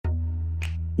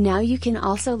Now you can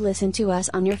also listen to us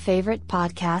on your favorite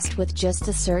podcast with just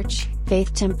a search,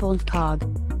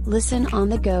 FTNFCOG. Listen on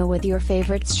the go with your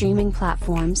favorite streaming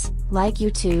platforms, like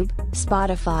YouTube,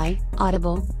 Spotify,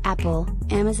 Audible, Apple,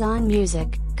 Amazon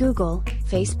Music, Google,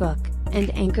 Facebook, and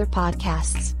Anchor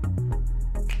Podcasts.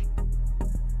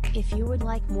 If you would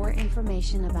like more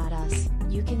information about us,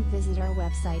 you can visit our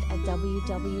website at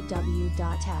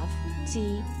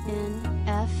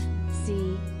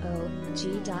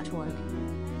www.ftnfcog.org.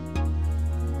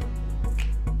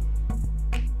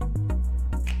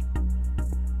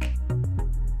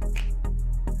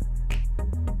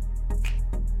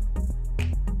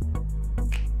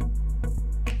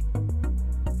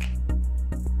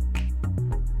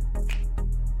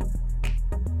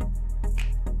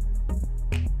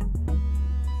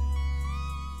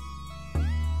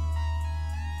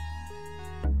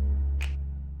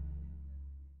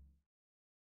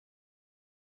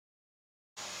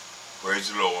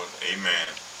 Praise the Lord. Amen.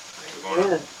 We're going to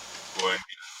go ahead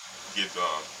and get my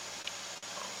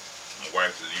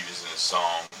wife to lead us in a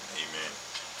song. Amen.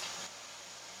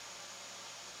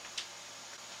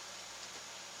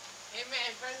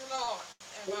 Amen. Praise the Lord.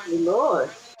 Praise the Lord.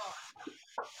 Praise the Lord.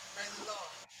 Praise the Lord.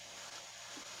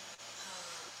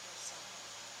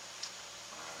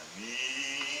 I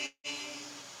need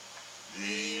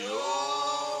thee,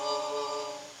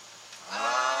 oh, I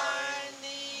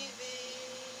need thee.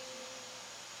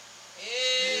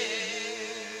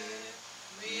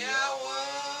 Every hour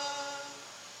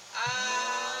I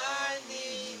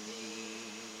need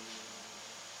thee.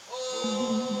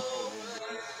 Oh,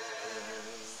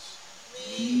 bless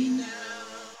me now,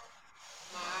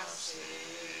 my Savior.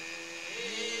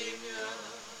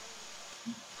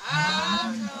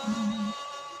 I've come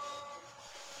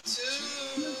to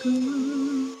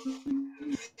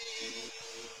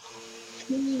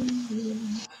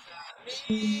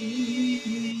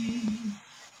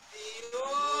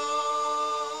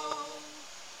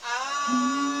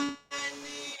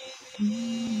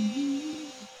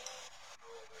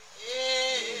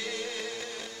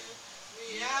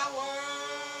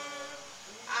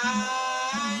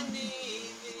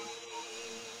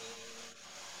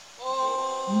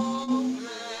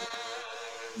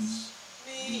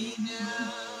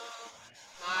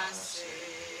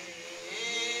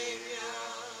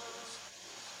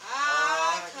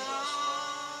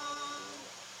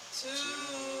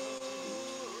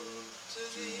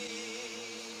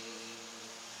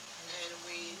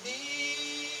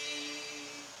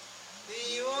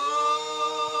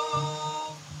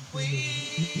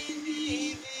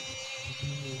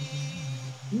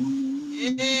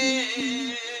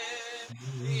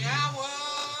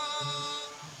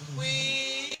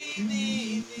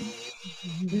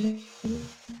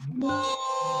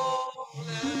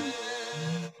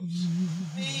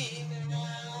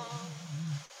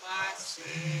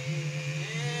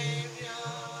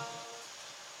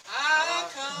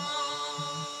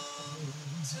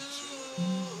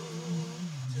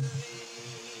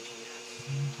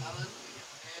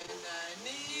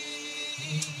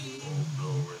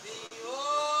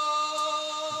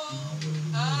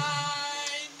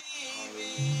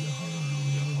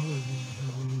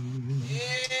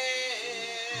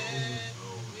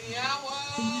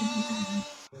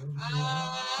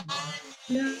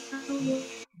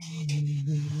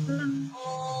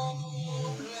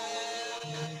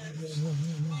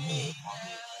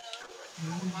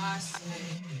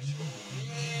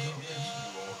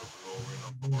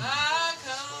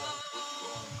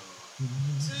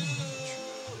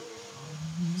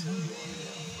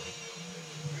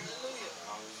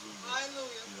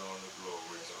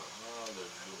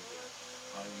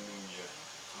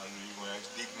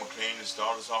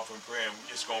start us off in prayer, and we're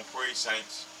just going to pray,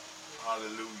 saints.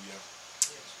 Hallelujah.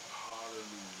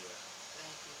 Hallelujah.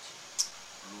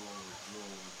 Glory,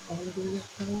 glory,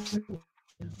 glory.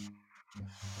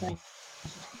 Thank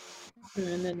you.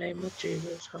 In the name of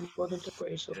Jesus, I'm going to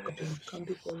pray so God can come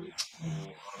before you.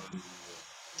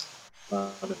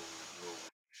 Father,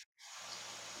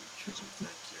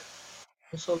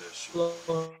 so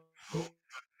Lord,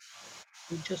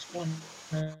 we just want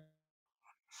to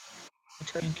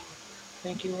thank you.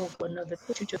 Thank you, Lord, for another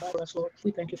put you just for us, Lord. We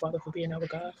thank you, Father, for being our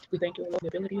God. We thank you, Lord, for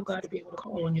the ability of God to be able to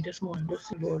call on you this morning,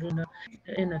 this Lord, in the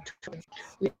time.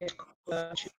 We ask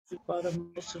God, you, Father,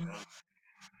 most of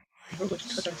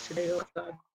touch us today, oh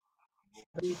God.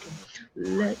 We can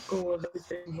let go of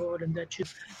everything, Lord, and that you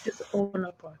just open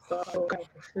up our thoughts, oh God,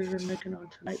 for decision making on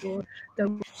tonight, Lord. That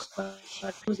we, God,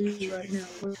 please right now,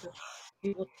 Lord, to be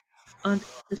able to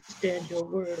understand your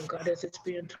word, oh God, as it's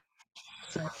being taught.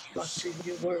 tonight. God,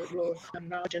 continue your word, Lord. Our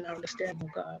knowledge and our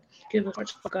understanding, God. Give us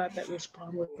hearts, God, that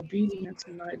respond with obedience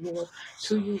tonight, Lord,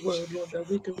 to your word, Lord, that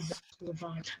we can be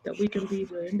divine, that we can be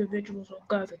the individuals, oh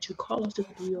God, that you call us to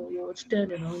be, oh Lord,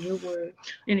 standing on your word.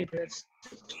 Anybody that's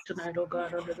tonight, oh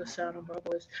God, under the sound of our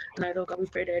voice. Tonight, oh God, we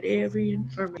pray that every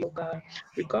infirmity, oh God,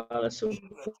 regardless of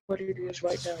what it is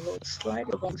right now, Lord, the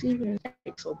slightest of us, even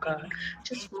headaches, oh God,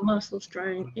 just muscle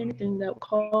strain, anything that will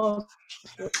cause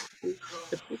Lord,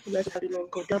 the people that have you,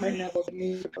 Lord, go down right now, Lord,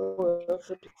 need the power of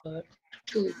the blood.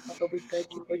 Truly, Father, we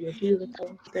thank you for your healing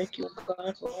power. Thank you, oh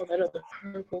God, for all that other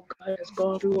hurt, oh God, has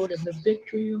gone through, Lord, and the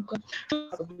victory, oh God.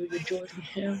 Father, we rejoice in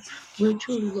him. We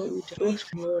truly, Lord, we rejoice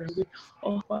in you, Lord, and we,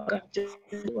 oh Father God, just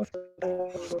Lord, for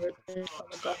the word. Thank you,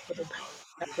 Father God, for the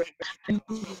prayer. Thank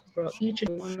you for each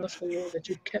and one of us, oh Lord, that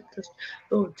you kept us,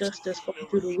 Lord, just as far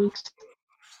through the week,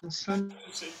 and Sunday,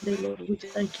 Lord, we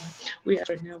just thank you. We ask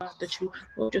right now, God, that you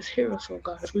will just hear us, oh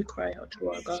God, as we cry out to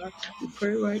our God. We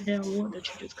pray right now, Lord, that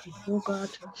you just come, oh God,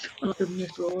 to unlock the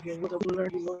mystery, Lord, your word, we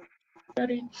learn, Lord,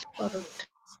 study, Father,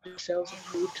 ourselves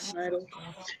approved tonight, oh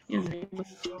God, in the name of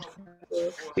Jesus,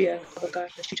 Lord. We ask, Father God,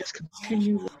 that you just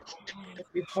continue, Lord, to touch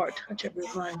every heart, touch every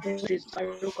mind. They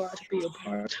desire, oh God, to be a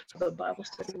part of the Bible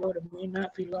study, Lord. It may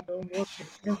not be loved, oh Lord, for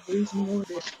whatever reason, Lord,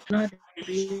 it's not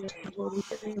be, Lord, we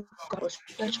pray, oh God, a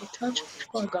special touch,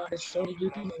 oh God, it's only you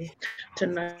can do.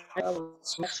 Tonight, I will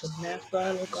bless the mass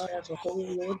God, oh God, as a whole,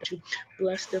 Lord, that you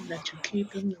bless them, that you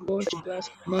keep them, Lord, you bless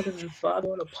mother and father,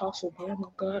 Lord, Apostle Graham,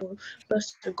 oh God, Lord,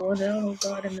 bless the going out, oh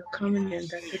God, and the coming in,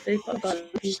 that they, Father God,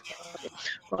 you,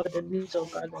 Father, the needs, oh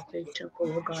God, that they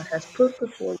temple, oh God, has put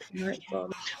before tonight,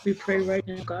 Father. We pray right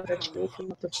now, God, that you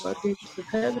open up the floodgates of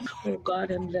heaven, oh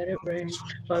God, and let it rain.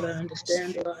 Father,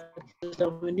 understand, oh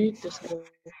God, beneath this, oh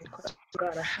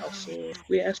God, a household.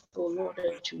 We ask, oh Lord,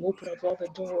 that you open up all the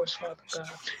doors, Father God,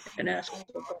 and ask,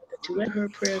 oh God, that you let her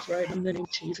prayers right in the name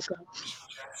of Jesus, God.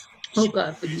 Oh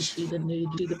God, for you see the need,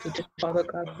 you see the petition, Father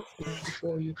God,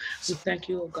 before you. We thank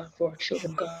you, oh God, for our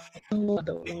children, God. Oh God,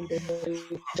 that one day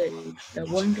that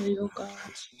one day, oh God,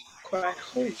 cry,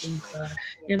 holy God,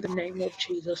 in the name of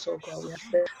Jesus, oh God. We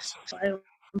ask that silence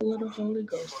of the Holy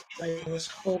Ghost,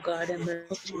 oh God, in the name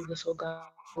of Jesus, oh God.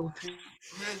 We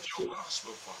thank Your you.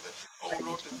 gospel, Father. Oh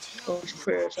Lord, to tell All these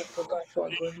prayers up for God for our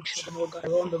grandchildren, oh God,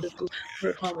 on the little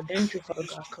hurt, harm, or danger, Father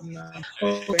God, come now.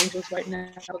 Oh, angels right now,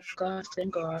 God,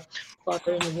 thank God,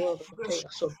 Father, in a world of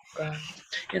chaos, oh God,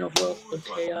 in a world of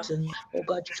chaos and, oh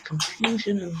God, just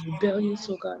confusion and rebellious,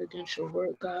 oh God, against your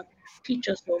word, God. Teach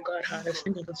us, oh God, how to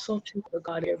sing and consult you, oh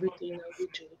God, everything that we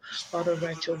do. Father,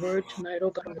 write your word tonight, oh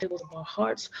God, on the tables of our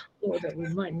hearts, Lord, that we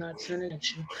might not sin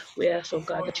against you. We ask, oh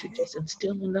God, that you just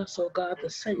instill in us, oh God, the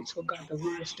saints, oh God, that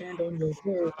we will stand on your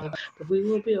word, oh God, that we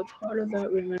will be a part of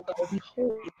that remnant, God, that we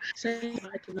hold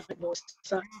sanctified tonight, Lord,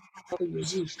 side for your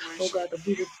use. Oh God, that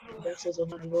we will be vessels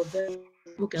of honor, Lord, that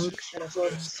you can look at us,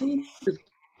 Lord, and see the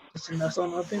in us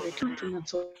on our very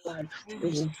countenance, oh God. It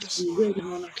will just be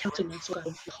radiant on our countenance, oh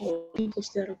God. Behold, people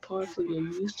set apart for your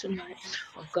use tonight,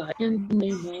 oh God, in the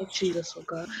name of Jesus, oh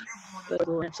God. Let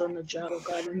the lamps on the job, oh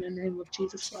God, in the name of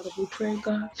Jesus, Father, we pray,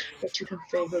 God, that you can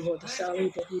favor, Lord, the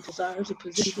salary that he desires, the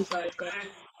position he desires, God.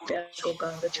 We ask, oh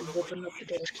God, that you open up the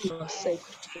doors, keep us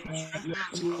safe tonight,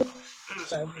 Lord.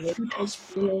 And we Lord, you take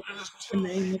the Lord in the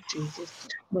name of Jesus.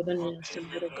 Mother Nance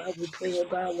tonight, oh God, we pray, oh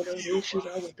God, whatever the issues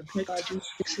are with the point, God, you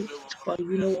fix it. Father,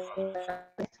 you know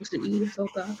what fix the Edith, oh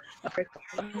God. I pray,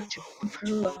 God, that you keep her,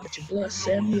 oh God, that you bless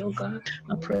Sammy, oh God.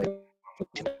 I pray, that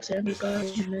you bless Sammy, God,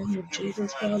 in the name of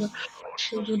Jesus, Father. Our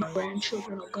children, our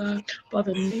grandchildren, oh God.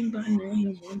 Father, name by name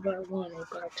and one by one, oh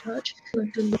God. Touch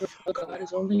and deliver, oh God,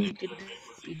 as only you can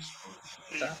do.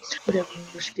 God, whatever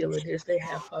skill it is they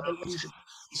have, Father, use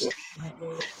it tonight,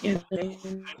 Lord. In the name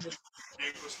of Jesus,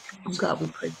 God, we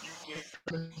pray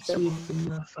that we will be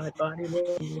unified body,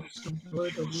 Lord. We will sing the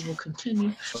word, that we will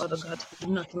continue, Father God, to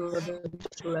do nothing other than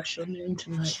just bless your name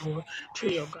tonight, Lord.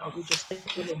 Truly, oh God, we just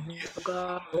thank you in advance, oh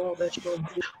God, for all that you're going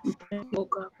to do. We thank you, oh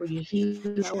God, for your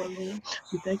healing power, Lord.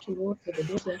 We thank you, Lord, for the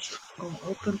doors that's going to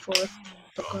open for us.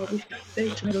 Oh God, we have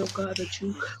faith tonight, oh God, that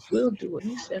you will do it.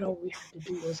 You said all we had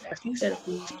to do was ask. You said if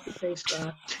we seek your face,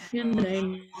 God, in the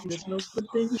name, there's no good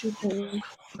thing that you hold.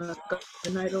 God,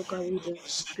 tonight, oh God, we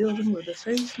just building where the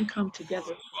saints can come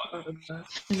together, Father God,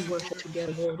 and worship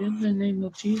together, Lord, in the name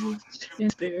of Jesus, in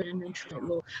spirit and in truth,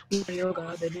 Lord. We pray, oh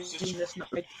God, that anything that's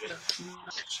not like God,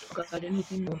 oh God,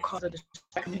 anything that will cause a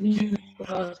distraction, anything that will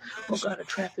cause, oh God, a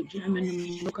traffic jam in the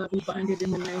morning, oh God, we bind it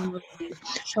in the name of Jesus.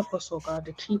 Help us, oh God,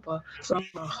 to keep our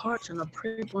on our hearts and a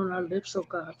prayer on our lips, oh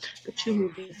God, that you will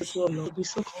get the glory, Lord. Be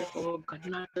so careful, oh God,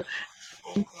 not to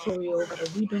glory, oh God,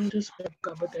 that we don't deserve,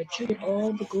 God, but that you get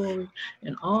all the glory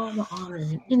and all the honor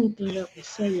in anything that we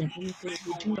say and anything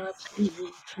we do, God. We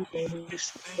will be, Lord, we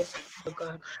just careful,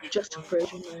 God, just to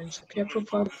praise your name. So careful,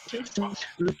 Father, just to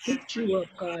lift you up,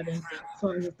 God, and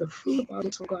Father, that the fruit of our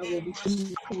lips, oh God, will be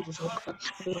singing praises, oh God,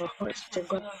 with our hearts, oh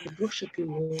God, to worship you,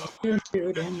 Lord, in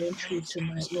spirit and in truth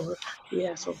tonight, Lord. We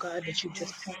ask, oh God, that you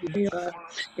just have your way, oh God,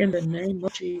 in the name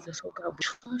of Jesus, oh God. We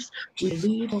trust, we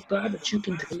believe, oh God, that you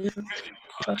can deliver.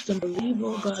 Trust and believe,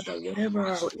 oh God, that whatever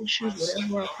our issues,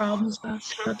 whatever our problems, God,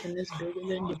 nothing is bigger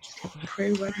than you. We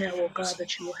pray right now, oh God,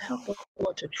 that you will help us,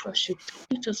 Lord, to trust you.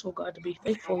 Teach us, oh God, to be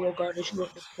faithful, oh God, as you are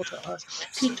faithful to us.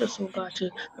 Teach us, oh God, to,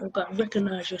 oh God,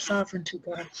 recognize your sovereignty,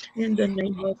 God, in the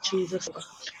name of Jesus, oh God.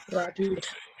 God, through the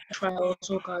trials,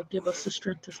 oh God, give us the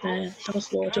strength to stand. Help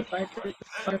us, Lord, to fight faith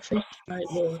tonight,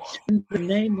 Lord. In the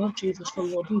name of Jesus, for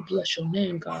Lord, we bless your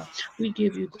name, God. We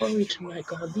give you glory tonight,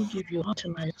 God. We give you honor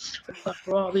tonight, oh God,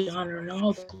 for all the honor and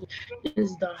all the glory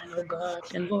is thine, oh God.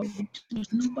 And Lord,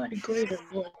 there's nobody greater,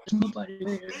 Lord. There's nobody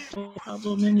greater. There's no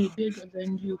problem any bigger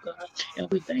than you, God. And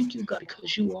we thank you, God,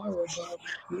 because you are above.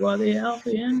 You are the Alpha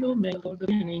and Omega, the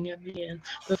beginning and the end,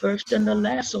 the first and the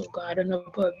last, oh God, and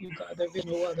above you, God, there is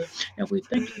no other. And we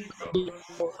thank you,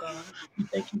 oh God. We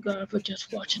thank you, God, for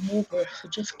just watching over us, for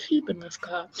just keeping us,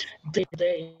 God, day to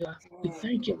day, God. We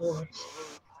thank you, Lord.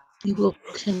 You will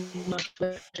continue, my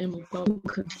flesh, and we will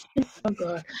continue, oh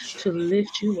God, to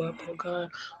lift you up, oh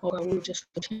God. Oh God, we'll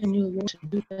just continue, Lord, to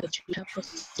do that you have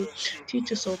us to do.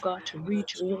 Teach us, oh God, to read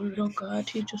your word, oh God.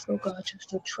 Teach us, oh God, just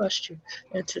to trust you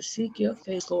and to seek your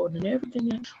face, Lord, and everything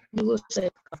that we will say,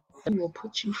 God, we will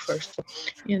put you first.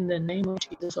 In the name of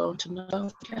Jesus, on tonight,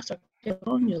 I'll cast our care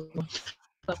on you, Lord.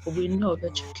 God, for we know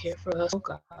that you care for us, oh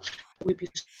God. We be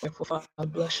so careful, Father,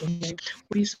 bless your name.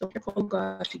 We be so careful, oh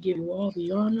God, to give you all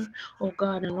the honor, oh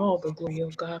God, and all the glory, oh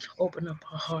God. Open up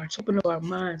our hearts, open up our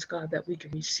minds, God, that we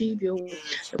can receive your word,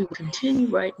 that we will continue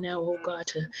right now, oh God,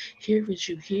 to hear as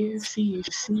you hear, see as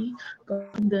you see, God,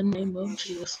 in the name of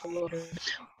Jesus, the Lord.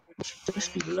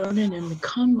 Just be learning and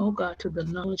come, oh God, to the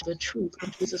knowledge of the truth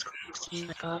of Jesus Christ,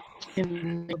 my God, in the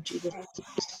name of Jesus.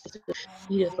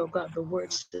 Edith, oh God, the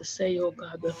words to say, oh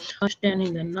God, the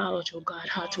understanding, the knowledge, oh God,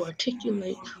 how to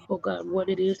articulate, oh God, what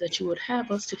it is that you would have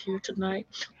us to hear tonight.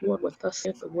 Lord, with us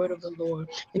saith the word of the Lord.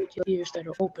 Make your ears that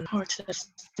are open, hearts that are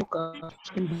still, God,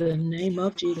 in the name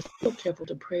of Jesus. So careful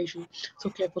to praise you, so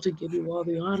careful to give you all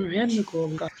the honor and the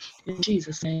glory, God, in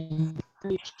Jesus' name.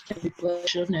 And we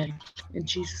bless your name. In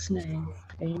Jesus' name,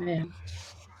 amen.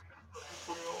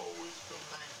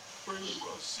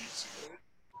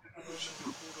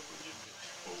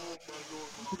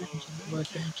 Thank you, Lord.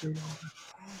 Thank you, Lord.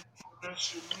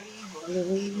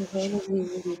 Hallelujah,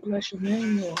 hallelujah. We bless your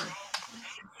name, Lord.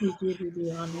 We give you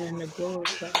the honor and the glory,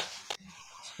 God.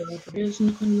 God, there is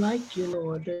none like you,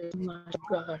 Lord. There is none like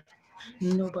God.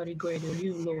 Nobody greater than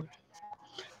you, Lord.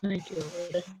 Thank you,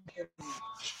 Lord. Thank you.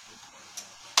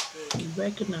 We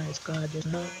recognize, God, there's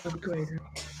none greater.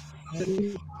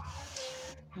 Hallelujah.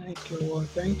 Thank you, Lord.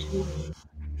 Thank you, Lord.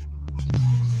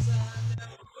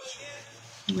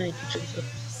 Thank you,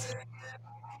 Jesus.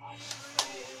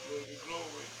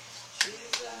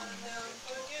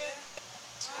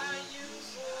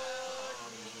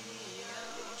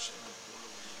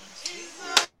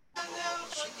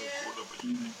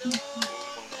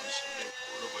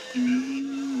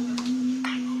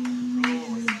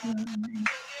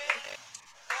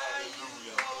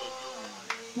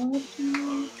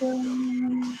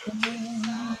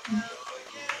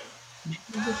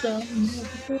 Jesus, I'll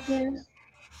never forget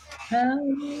how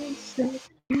you set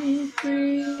me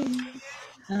free.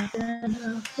 How can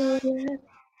I forget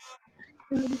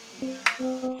how you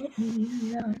brought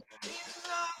me out?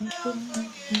 How can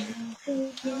I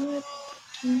forget?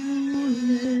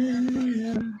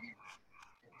 Yeah.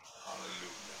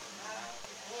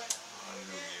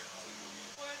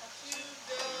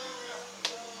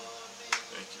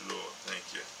 Thank you, Lord. Thank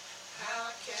you.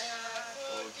 How can I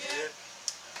forget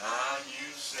how you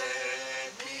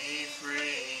set me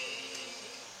free?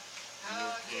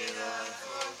 How can I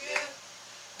forget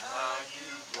how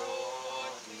you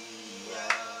brought me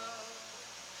out?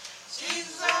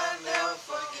 Jesus, I'll never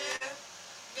forget.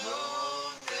 No,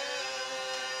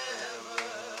 never.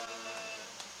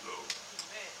 Lord.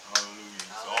 Hallelujah.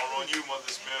 It's all on you,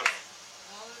 Mother Smith.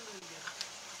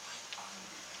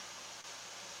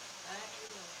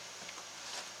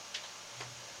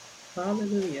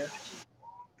 Hallelujah. Hallelujah.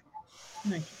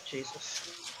 Thank you, Jesus.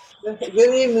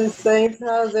 Good evening, Saints.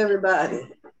 How's everybody?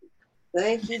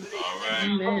 Thank you, All Jesus. right.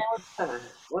 Amen.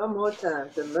 One more time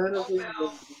to learn of his word.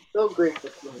 I'm so grateful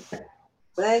for him.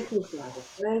 Thank you, Father.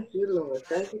 Thank you, Lord.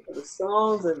 Thank you for the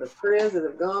songs and the prayers that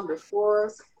have gone before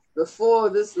us, before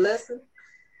this lesson.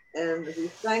 And we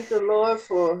thank the Lord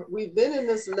for, we've been in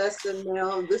this lesson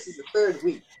now. This is the third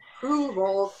week. Prove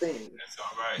all things. That's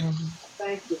all right.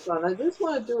 Thank you, Father. I just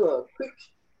want to do a quick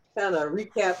kind of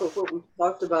recap of what we've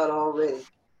talked about already.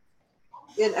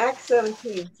 In Acts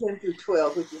 17, 10 through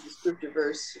 12, which is the scripture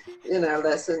verse in our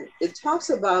lesson, it talks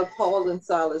about Paul and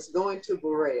Silas going to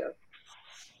Berea.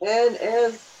 And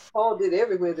as Paul did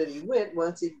everywhere that he went,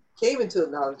 once he came into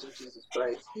the knowledge of Jesus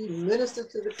Christ, he ministered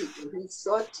to the people. He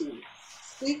sought to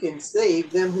seek and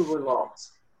save them who were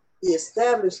lost. He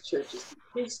established churches. He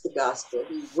preached the gospel.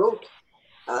 He wrote,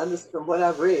 from what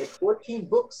I've read, 14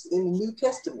 books in the New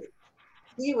Testament.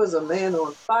 He was a man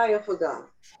on fire for God.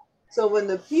 So when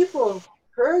the people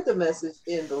heard the message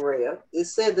in Berea, it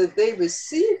said that they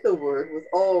received the word with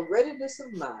all readiness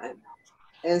of mind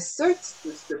and searched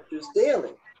the scriptures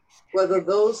daily, whether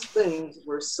those things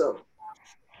were so.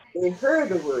 They heard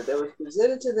the word that was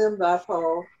presented to them by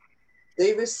Paul.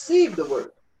 They received the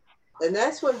word. And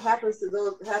that's what happened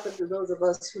to those of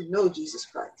us who know Jesus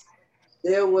Christ.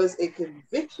 There was a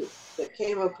conviction that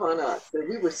came upon us that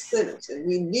we were sinners and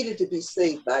we needed to be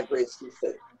saved by grace through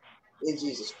faith in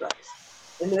Jesus Christ.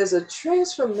 And there's a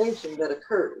transformation that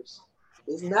occurs.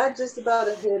 It's not just about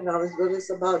a head knowledge, but it's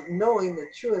about knowing the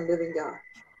true and living God.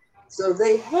 So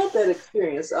they had that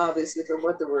experience, obviously, from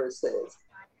what the word says.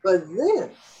 But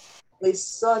then they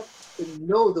sought to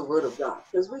know the word of God,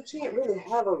 because we can't really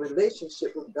have a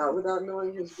relationship with God without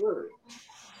knowing his word.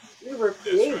 We were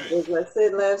created, as I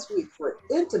said last week, for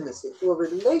intimacy, for a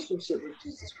relationship with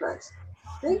Jesus Christ.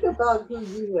 Think about who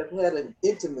you have had an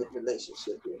intimate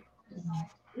relationship with.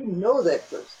 You know that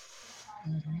person.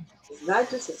 It's not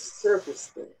just a surface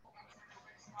thing.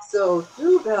 So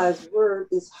through God's word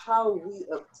is how we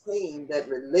obtain that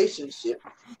relationship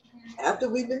after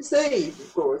we've been saved,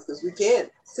 of course, because we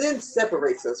can't. Sin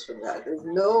separates us from God. There's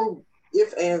no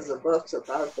ifs, ands, or buts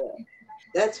about that.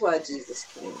 That's why Jesus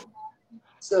came.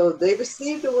 So they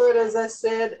received the word, as I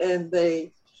said, and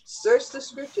they searched the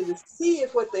scripture to see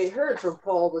if what they heard from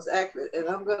Paul was accurate. And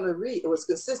I'm going to read, it was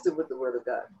consistent with the word of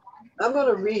God. I'm going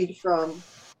to read from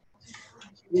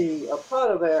a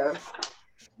part of our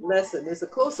lesson. It's a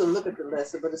closer look at the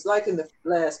lesson, but it's like in the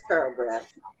last paragraph.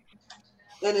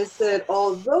 And it said,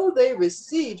 although they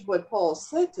received what Paul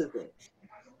said to them,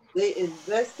 they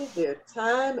invested their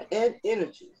time and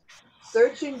energy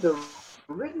searching the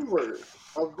written word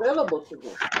available to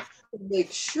them to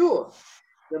make sure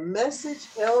the message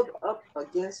held up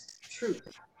against truth,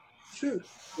 truth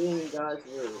being God's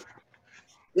word.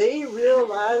 They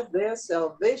realized their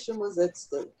salvation was at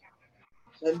stake,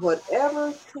 and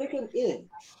whatever taken in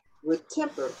would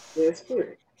temper their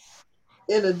spirit.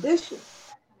 In addition,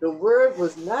 the word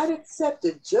was not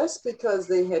accepted just because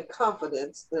they had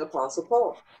confidence in Apostle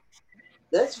Paul.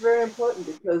 That's very important,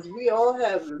 because we all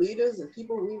have leaders and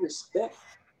people we respect,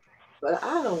 but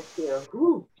I don't care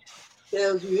who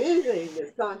tells you anything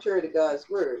that's contrary to God's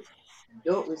word,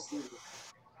 don't receive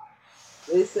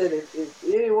it. They said if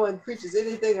anyone preaches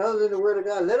anything other than the word of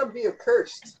God, let them be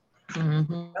accursed.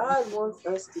 God wants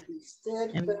us to be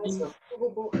steadfast,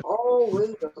 unmovable,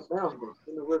 always abounding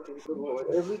in the work of the Lord.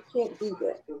 And we can't do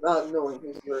that without knowing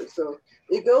his word. So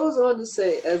it goes on to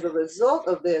say, as a result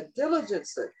of their diligent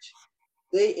search,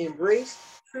 they embraced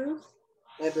truth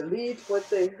and believed what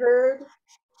they heard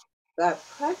by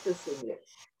practicing it,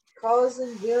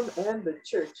 causing them and the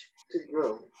church to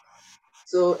grow.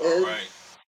 So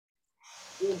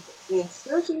in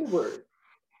searching the word,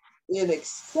 in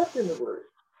accepting the word,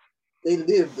 they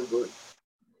live the word.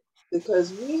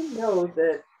 Because we know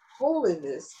that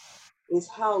holiness is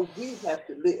how we have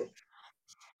to live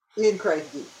in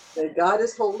Christ Jesus. That God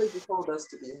is holy, he called us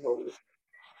to be holy.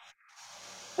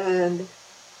 And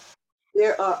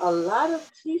there are a lot of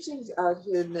teachings out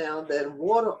here now that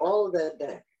water all of that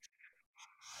down.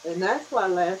 And that's why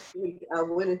last week I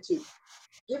went into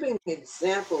giving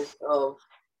examples of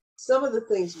some of the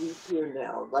things we hear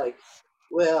now, like,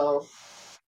 well,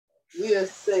 we are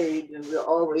saved and we're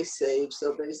always saved.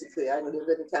 So basically, I can live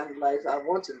any kind of life I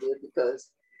want to live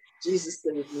because Jesus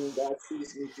saved me and God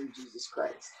sees me through Jesus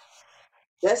Christ.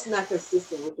 That's not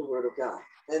consistent with the word of God.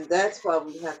 And that's why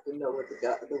we have to know what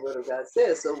the word of God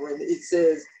says. So when it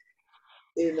says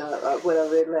in what I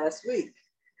read last week,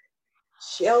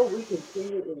 shall we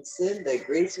continue in sin that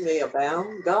grace may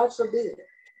abound? God forbid.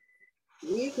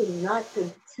 We cannot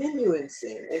continue in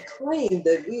sin and claim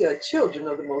that we are children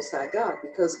of the Most High God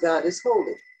because God is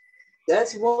holy.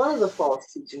 That's one of the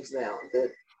false teachings now,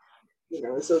 that You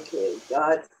know, it's okay.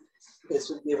 God has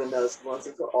forgiven us once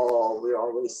and for all. We're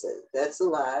always saved. That's a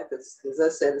lie, because as I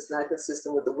said, it's not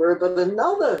consistent with the word. But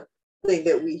another thing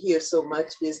that we hear so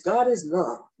much is God is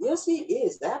love. Yes, he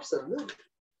is, absolutely.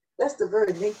 That's the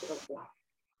very nature of God.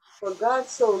 For God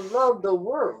so loved the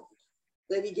world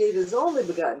that he gave his only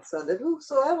begotten Son, that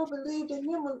whosoever believed in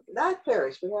him will not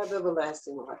perish, but have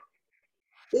everlasting life.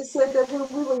 It said that when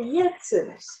we were yet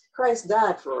sinners, Christ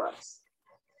died for us.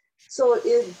 So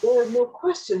there is no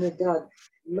question that God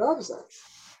loves us.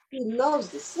 He loves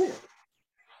the sinner,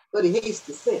 but he hates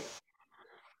the sin.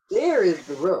 There is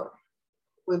the rub.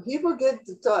 When people get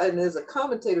to talk, and there's a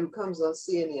commentator who comes on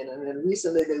CNN, and then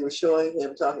recently they were showing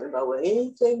him talking about, well,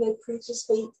 anything that preaches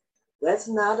hate, that's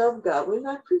not of God. We're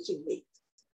not preaching hate.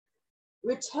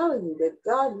 We're telling you that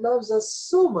God loves us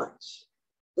so much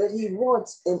that he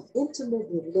wants an intimate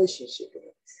relationship with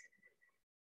us.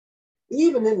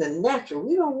 Even in the natural,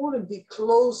 we don't want to be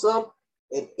close up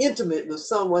and intimate with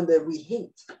someone that we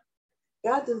hate.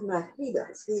 God does not hate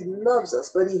us. He loves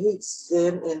us, but he hates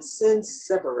sin, and sin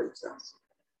separates us.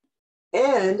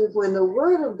 And when the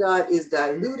word of God is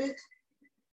diluted,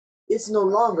 it's no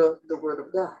longer the word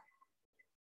of God.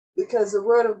 Because the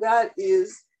word of God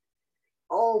is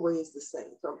always the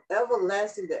same. From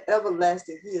everlasting to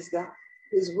everlasting, he is God.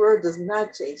 His word does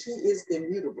not change. He is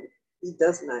immutable. He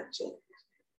does not change.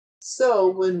 So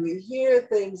when we hear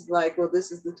things like, well,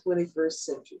 this is the 21st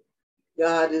century,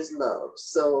 God is love,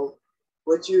 so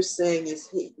what you're saying is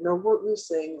hate. No, what we're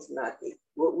saying is not hate.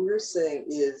 What we're saying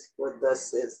is what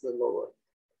thus says the Lord.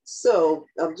 So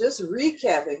I'm just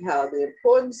recapping how the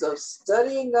importance of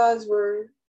studying God's word,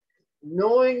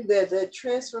 knowing that that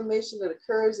transformation that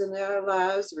occurs in our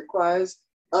lives requires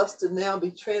us to now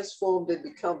be transformed and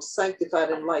become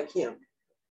sanctified and like him,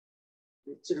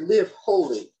 to live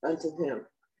holy unto him.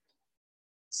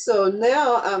 So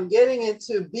now I'm getting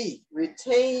into B,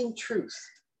 retain truth.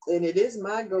 And it is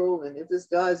my goal, and if it's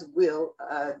God's will,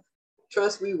 I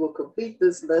trust we will complete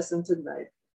this lesson tonight.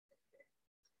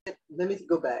 Let me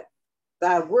go back.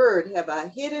 Thy word have I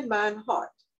hid in mine heart,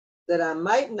 that I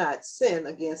might not sin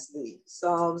against thee.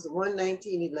 Psalms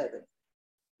 119:11.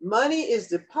 Money is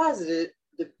deposited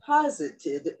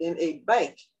in a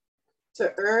bank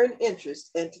to earn interest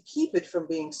and to keep it from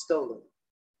being stolen.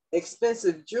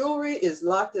 Expensive jewelry is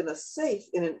locked in a safe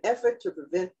in an effort to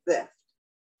prevent theft.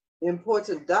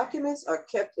 Important documents are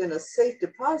kept in a safe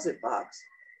deposit box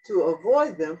to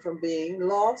avoid them from being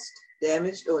lost,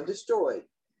 damaged, or destroyed.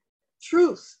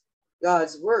 Truth,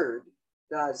 God's word,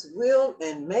 God's will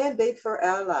and mandate for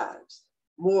our lives,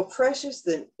 more precious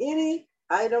than any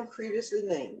item previously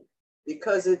named,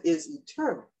 because it is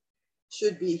eternal,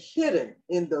 should be hidden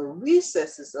in the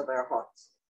recesses of our hearts,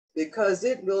 because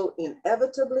it will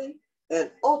inevitably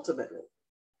and ultimately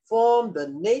form the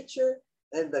nature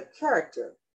and the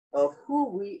character of who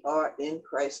we are in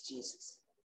Christ Jesus.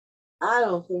 I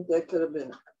don't think that could have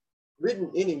been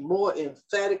written any more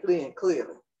emphatically and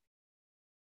clearly.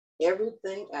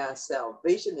 Everything, our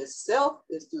salvation itself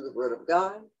is through the word of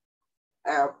God.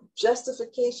 Our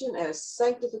justification, our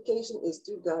sanctification is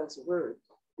through God's word.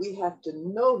 We have to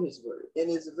know his word. And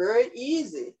it's very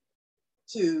easy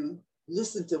to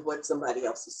listen to what somebody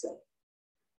else is saying.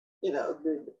 You know,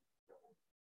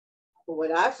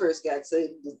 when I first got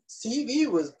saved, the TV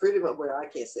was pretty much, well, I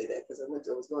can't say that because I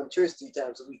was going to church 3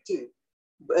 times a week too.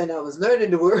 And I was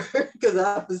learning the word because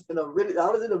I was in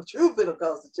a true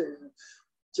Pentecostal church.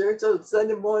 Church on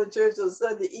Sunday morning, church on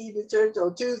Sunday evening, church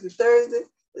on Tuesday, Thursday,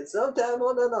 and sometime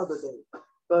on another day.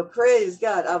 But praise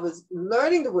God, I was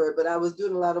learning the word, but I was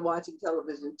doing a lot of watching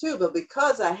television too. But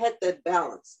because I had that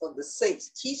balance of the saints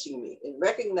teaching me and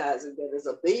recognizing that as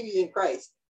a baby in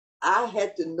Christ, I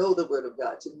had to know the word of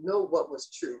God, to know what was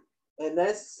true. And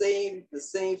that's the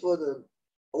same for the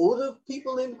older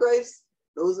people in Christ,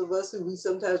 those of us who we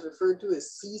sometimes refer to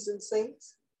as seasoned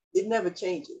saints. It never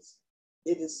changes.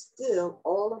 It is still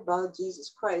all about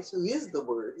Jesus Christ, who is the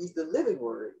word. He's the living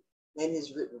word and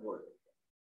his written word.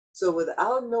 So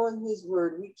without knowing his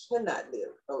word, we cannot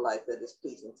live a life that is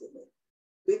pleasing to him.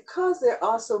 Because there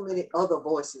are so many other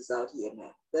voices out here now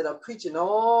that are preaching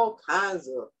all kinds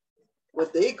of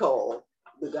what they call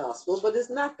the gospel, but it's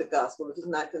not the gospel if it's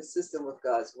not consistent with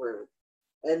God's word.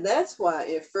 And that's why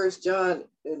in 1 John,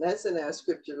 and that's in our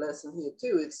scripture lesson here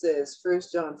too, it says 1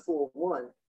 John 4:1,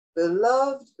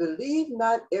 beloved, believe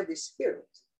not every spirit,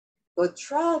 but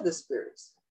try the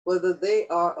spirits, whether they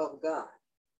are of God,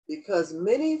 because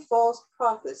many false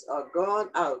prophets are gone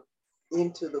out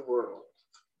into the world.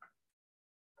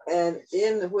 And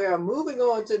in where I'm moving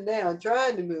on to now,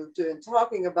 trying to move to, and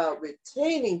talking about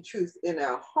retaining truth in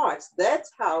our hearts,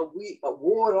 that's how we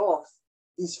ward off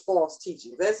these false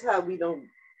teachings. That's how we don't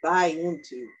buy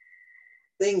into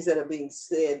things that are being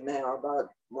said now about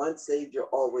once saved, you're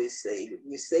always saved.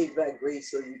 You're saved by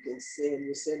grace so you can sin.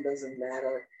 Your sin doesn't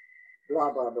matter,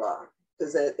 blah, blah, blah.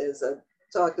 Because that, as I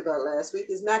talked about last week,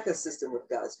 is not consistent with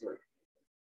God's word.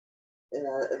 And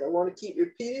I don't want to keep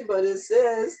repeating, but it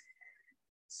says,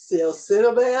 shall sin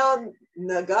abound?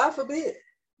 No, God forbid.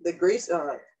 The grace,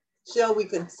 shall we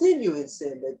continue in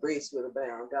sin that grace would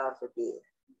abound? God forbid.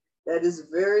 That is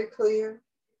very clear.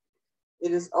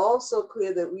 It is also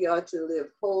clear that we are to live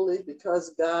holy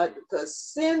because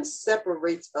sin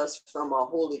separates us from a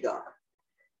holy God.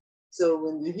 So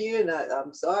when you hear, and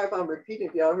I'm sorry if I'm repeating,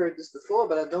 if y'all heard this before,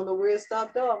 but I don't know where it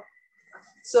stopped off.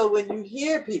 So when you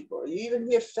hear people, you even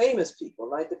hear famous people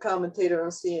like the commentator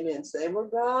on CNN saying, well,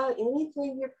 God,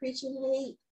 anything you're preaching,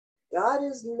 hate. God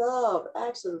is love,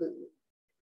 absolutely.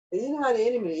 And you know how the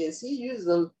enemy is. He uses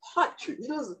a pot tree.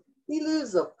 He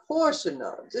leaves a portion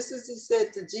of, just as he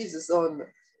said to Jesus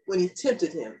when he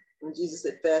tempted him, when Jesus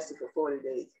had fasted for 40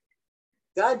 days.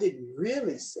 God didn't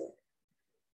really say.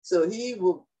 So he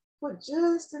will put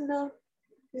just enough,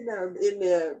 in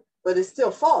there, but it's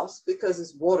still false because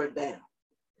it's watered down.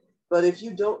 But if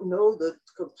you don't know the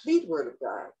complete word of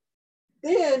God,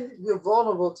 then you're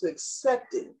vulnerable to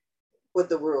accepting what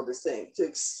the world is saying, to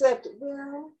accept,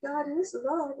 well, God is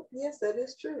love. Yes, that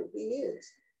is true. He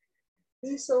is.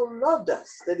 He so loved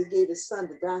us that he gave his son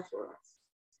to die for us.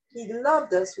 He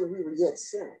loved us when we were yet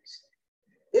sinners.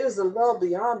 It is a love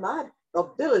beyond my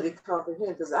ability to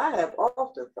comprehend, because I have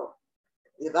often thought,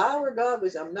 if I were God,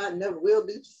 which I'm not, never will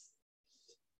be,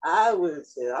 I would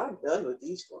say, I'm done with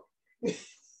these folks.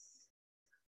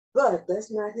 But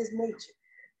that's not his nature.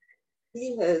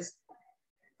 He has,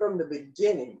 from the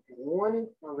beginning, wanted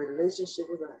a relationship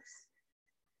with us.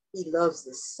 He loves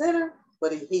the sinner,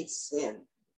 but he hates sin.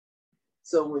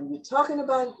 So when you're talking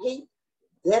about hate,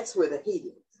 that's where the hate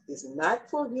is. It's not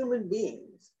for human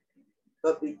beings,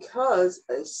 but because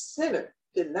a sinner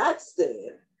cannot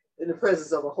stand in the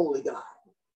presence of a holy God.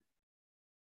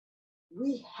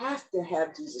 We have to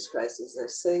have Jesus Christ as our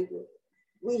Savior.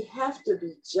 We have to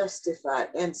be justified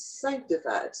and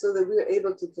sanctified so that we're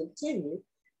able to continue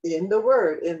in the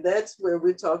word. And that's where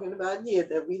we're talking about here,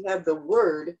 that we have the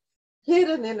word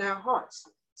hidden in our hearts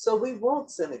so we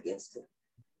won't sin against him.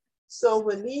 So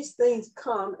when these things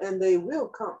come, and they will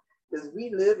come, because we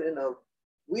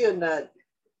are not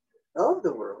of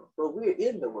the world, but we're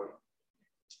in the world.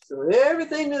 So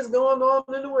everything that's going on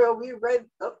in the world, we're right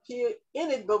up here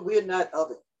in it, but we're not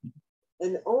of it.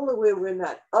 And the only way we're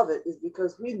not of it is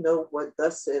because we know what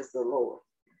thus says the Lord.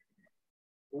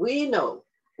 We know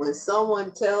when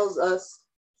someone tells us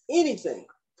anything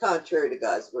contrary to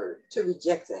God's word, to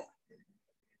reject that.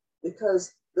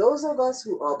 Because those of us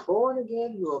who are born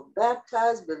again, who are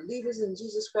baptized believers in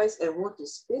Jesus Christ and want to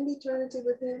spend eternity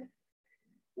with him,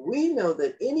 we know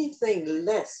that anything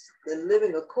less than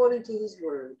living according to his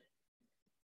word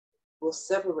will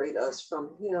separate us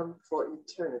from him for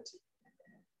eternity.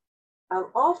 I've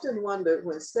often wondered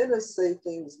when sinners say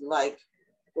things like,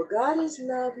 well, God is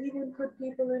love. He didn't put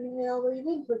people in hell. Well, he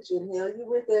didn't put you in hell. You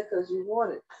went there because you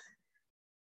wanted.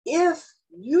 If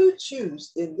you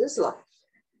choose in this life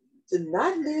to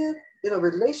not live in a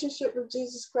relationship with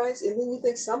Jesus Christ, and then you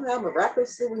think somehow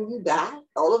miraculously when you die,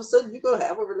 all of a sudden you're going to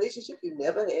have a relationship you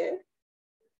never had,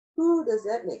 who does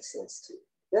that make sense to?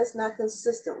 That's not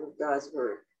consistent with God's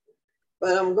word.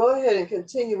 But I'm going to go ahead and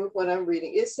continue with what I'm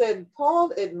reading. It said,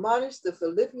 Paul admonished the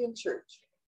Philippian church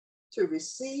to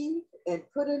receive and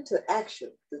put into action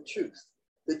the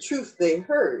truth they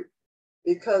heard,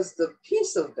 because the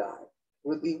peace of God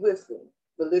would be with them.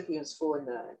 Philippians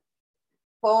 4:9.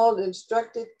 Paul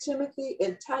instructed Timothy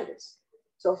and Titus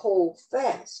to hold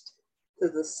fast to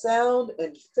the sound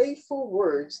and faithful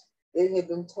words they had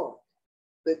been taught,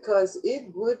 because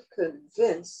it would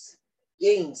convince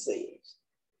gainsayers.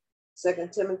 2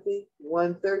 Timothy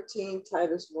 1:13,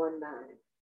 Titus 1:9.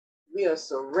 We are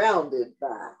surrounded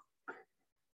by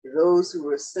those who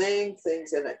are saying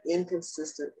things that are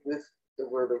inconsistent with the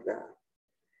word of God.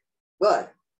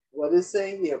 But what is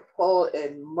saying here, Paul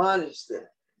admonished them,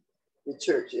 the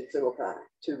church in Philippi,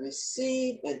 to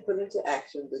receive and put into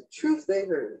action the truth they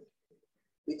heard,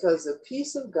 because the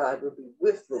peace of God will be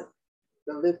with them.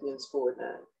 Philippians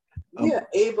 4:9. We are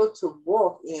able to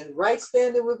walk in right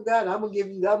standing with God. I'm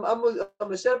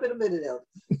gonna shut up in a minute now.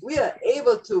 We are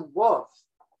able to walk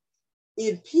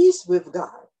in peace with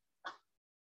God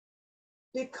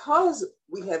because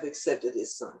we have accepted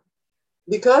his son,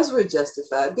 because we're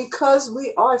justified, because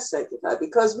we are sanctified,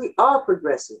 because we are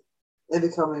progressive and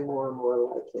becoming more and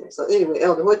more like him. So anyway,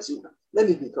 Elder, let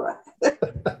me be quiet.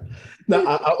 Now,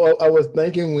 I was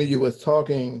thinking when you was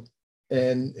talking,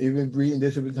 and even reading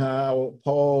this with how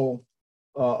Paul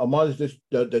admonished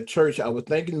the church, I was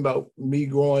thinking about me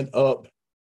growing up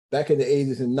back in the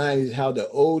 80s and 90s, how the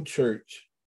old church,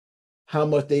 how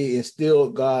much they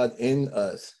instilled God in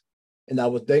us. And I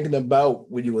was thinking about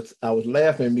I was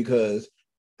laughing because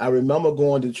I remember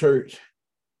going to church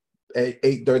at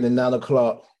 8:30, 9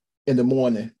 o'clock in the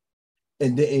morning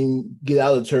and didn't get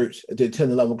out of church until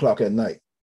 10, 11 o'clock at night.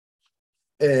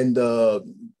 And the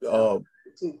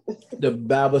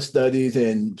Bible studies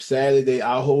and Saturday,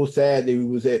 our whole Saturday we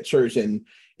was at church. And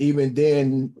even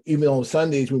then, even on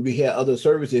Sundays when we had other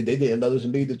services, they didn't let us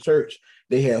leave the church.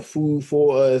 They had food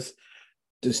for us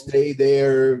to stay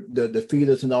there, to feed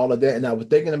us and all of that. And I was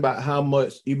thinking about how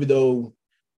much, even though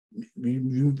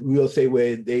we'll say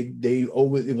where it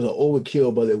was an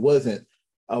overkill, but it wasn't,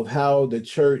 of how the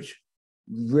church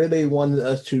really wanted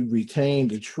us to retain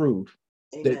the truth.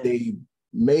 Amen. That they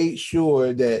made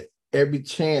sure that every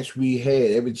chance we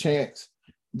had, every chance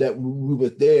that we were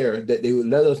there, that they would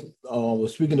let us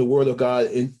was speaking the word of God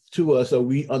into us, so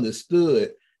we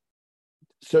understood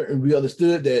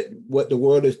that what the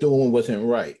world is doing wasn't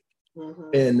right. Mm-hmm.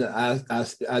 And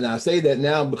I say that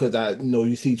now because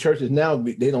you see churches now,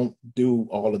 they don't do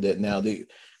all of that now. They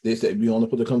say we only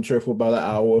supposed to come to church for about an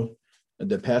hour.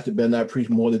 The pastor better not preach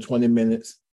more than 20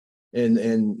 minutes. And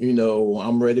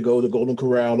I'm ready to go to Golden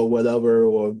Corral or whatever,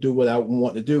 or do what I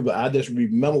want to do. But I just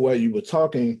remember while you were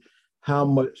talking, how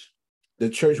much the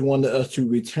church wanted us to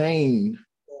retain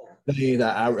things.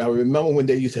 I remember when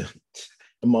they used to,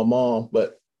 and my mom,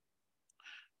 but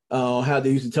how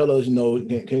they used to tell us,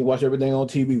 can't watch everything on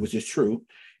TV, which is true.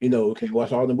 Can't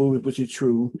watch all the movies, which is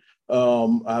true.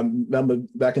 I remember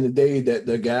back in the day that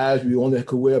the guys, we only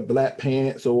could wear black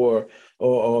pants or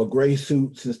gray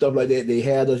suits and stuff like that. They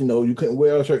had us, you couldn't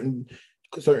wear certain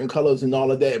colors and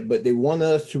all of that, but they wanted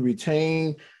us to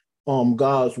retain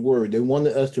God's word. They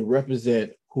wanted us to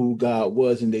represent who God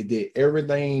was, and they did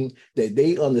everything that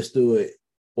they understood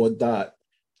or thought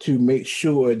to make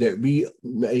sure that we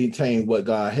maintain what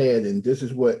God had. And this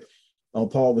is what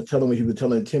Paul was telling me. He was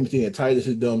telling Timothy and Titus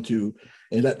to them to,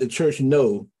 and let the church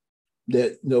know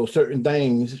that certain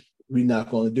things we're not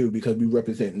going to do, because we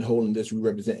represent holiness, we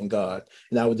representing God.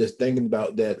 And I was just thinking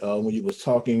about that when you was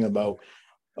talking about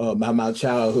my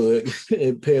childhood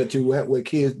compared to what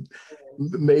kids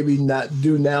maybe not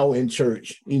do now in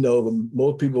church.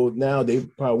 Most people now, they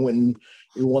probably wouldn't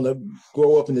want to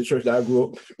grow up in the church that I grew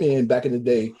up in back in the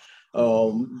day.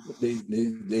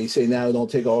 They say now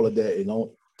don't take all of that, and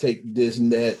don't take this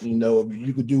and that.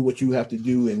 You could do what you have to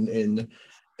do in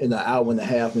an hour and a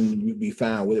half and you'd be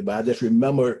fine with it. But I just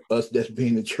remember us just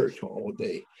being in church all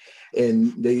day,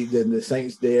 and the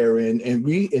saints there, and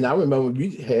I remember we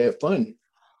had fun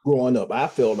growing up. I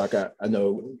felt like I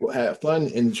had fun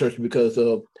in the church because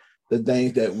of the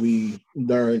things that we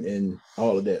learned and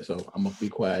all of that. So I'm gonna be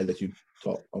quiet and let you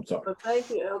talk. I'm sorry. Well, thank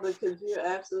you, Elder, because you're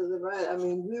absolutely right. I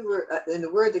mean, we were, and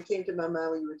the word that came to my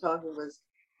mind when you were talking was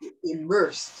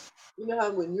immersed. You know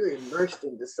how when you're immersed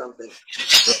into something.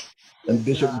 And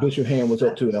Bishop Hand was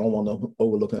up too. I don't want to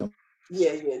overlook him.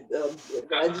 Yeah.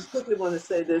 But I just quickly want to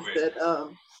say this, that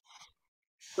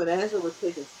when Angela was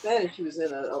taking Spanish, she was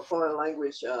in a foreign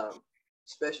language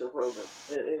special program.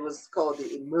 It was called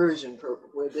the immersion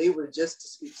program, where they were just to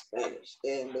speak Spanish,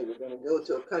 and they were going to go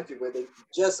to a country where they could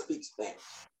just speak Spanish.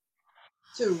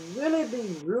 To really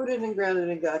be rooted and grounded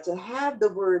in God, to have the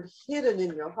word hidden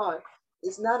in your heart,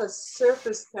 it's not a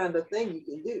surface kind of thing you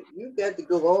can do. You've got to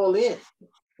go all in.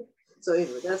 So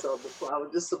anyway, that's all before. I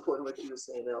was just supporting what you were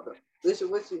saying, Elder. Bishop,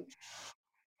 what you?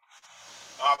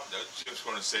 I'm just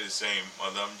going to say the same,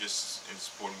 Mother. I'm just in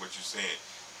supporting what you're saying.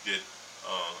 That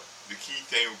the key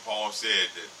thing Paul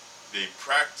said, that they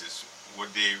practice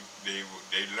what they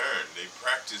learned. They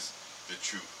practice the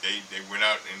truth. They went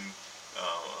out and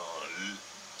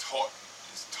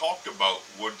talked about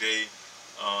what they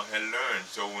had learned.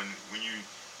 So when you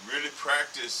really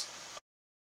practice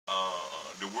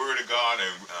the word of God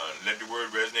and let the word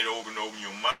resonate over and over in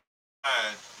your mind,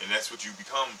 and that's what you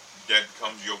become. That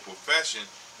becomes your profession.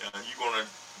 You're gonna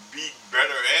be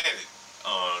better at it,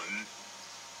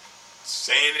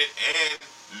 saying it and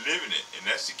living it, and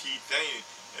that's the key thing.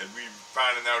 And we're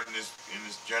finding out in this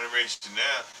generation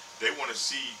now, they want to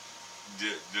see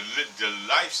the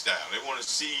lifestyle. They want to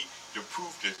see the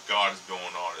proof that God is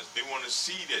doing all this. They want to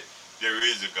see that there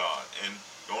is a God, and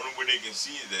the only way they can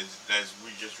see it is, as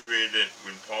we just read that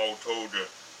when Paul told the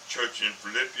church in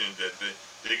Philippians that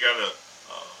they gotta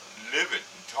live it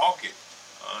and talk it.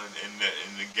 and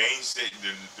the gainsay,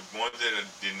 the ones that are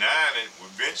denying it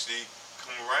will eventually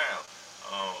come around.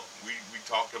 We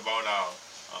talked about our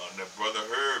the brother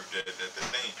Herb, that the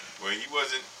thing where he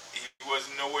wasn't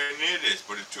nowhere near this,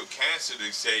 but it took cancer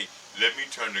to say, let me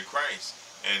turn to Christ,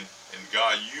 and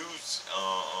God used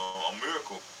a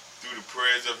miracle through the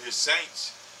prayers of His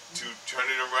saints to turn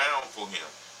it around for him,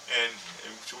 and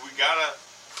so we gotta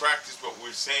practice what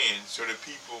we're saying, so that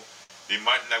people, they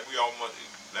might, like we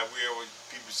always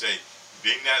people say,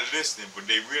 they're not listening, but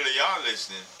they really are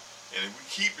listening. And if we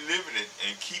keep living it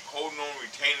and keep holding on,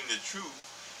 retaining the truth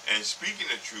and speaking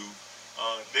the truth,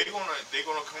 they're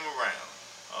gonna come around.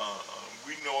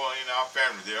 We know in our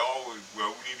family, they're always,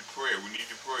 well, we need to pray, we need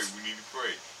to pray, we need to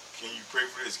pray. Can you pray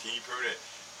for this? Can you pray for that?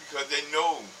 Because they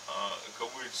know,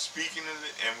 because we're speaking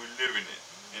it and we're living it,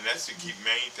 and that's the key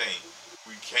main thing.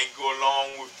 We can't go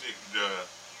along with the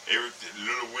everything,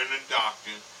 little winning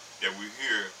doctrine that we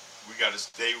hear. We got to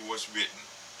stay with what's written.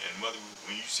 And mother,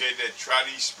 when you said that, try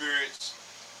these spirits,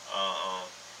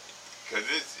 because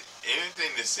it's anything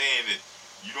that's saying that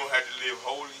you don't have to live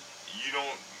holy, you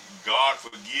don't, God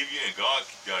forgive you, and God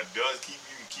does keep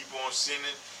you, keep on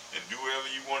sinning and do whatever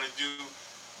you want to do.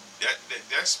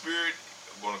 That spirit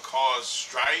going to cause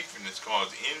strife, and it's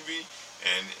cause envy.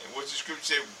 And what's the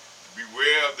scripture say?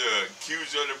 Beware of the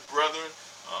accuser of the brethren,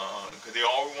 because they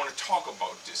always want to talk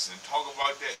about this and talk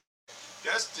about that.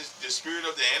 That's the spirit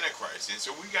of the Antichrist. And so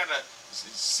we got to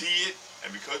see it, and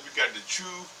because we got the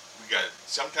truth, we got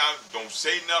sometimes don't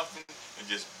say nothing and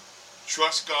just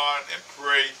trust God and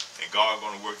pray, and God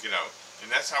going to work it out. And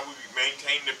that's how we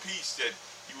maintain the peace that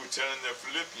He was telling the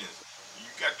Philippians. You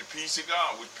got the peace of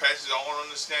God, which passes all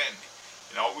understanding.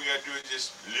 And all we got to do is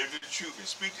just live the truth and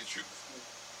speak the truth.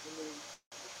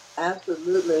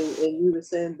 Absolutely. And you were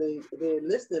saying they're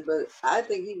listening, but I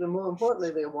think even more importantly,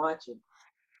 they're watching.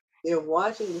 They're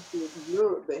watching to see if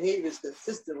your behavior is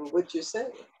consistent with what you're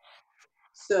saying.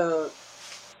 So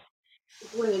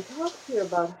when it talks here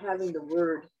about having the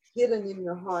word hidden in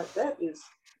your heart, that is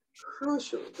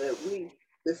crucial. That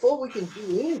before we can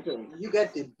do anything, you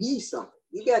got to be something.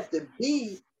 You got to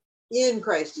be in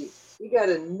Christ Jesus. You got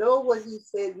to know what He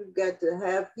said. You've got to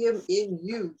have Him in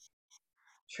you,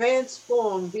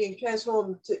 being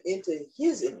transformed into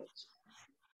His image.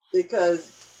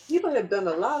 Because people have done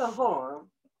a lot of harm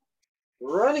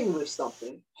running with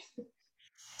something,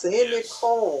 saying they're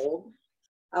called.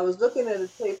 I was looking at a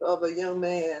tape of a young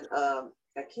man,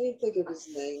 I can't think of his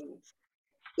name,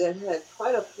 that had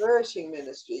quite a flourishing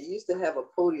ministry. He used to have a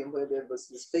podium where there was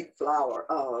this big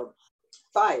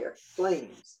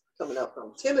flames coming up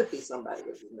from Timothy, somebody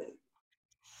was his name.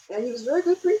 And he was a very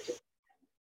good preacher.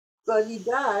 But he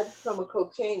died from a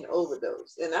cocaine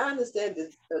overdose. And I understand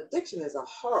that addiction is a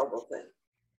horrible thing.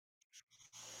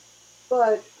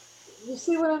 But you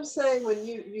see what I'm saying? When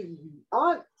you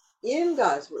aren't in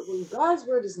God's word, when God's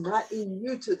word is not in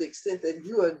you to the extent that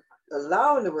you are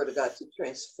allowing the word of God to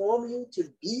transform you to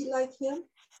be like Him,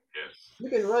 you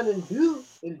can run and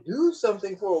do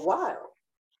something for a while,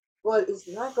 but it's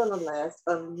not going to last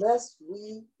unless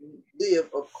we live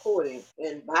according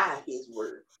and by His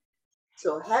word.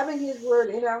 So having His word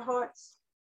in our hearts,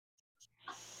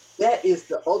 that is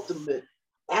the ultimate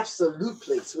absolute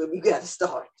place where we got to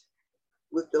start.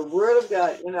 With the word of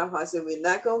God in our hearts, and we're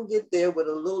not going to get there with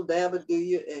a little dab of do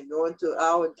you and going to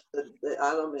our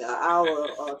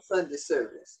Sunday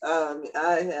service.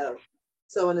 I have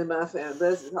someone in my family,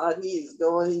 bless his heart, he's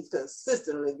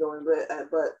consistently going,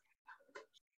 but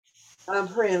I'm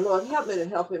praying, Lord, help me to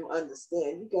help him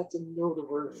understand. You got to know the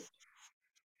word.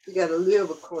 You got to live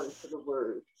according to the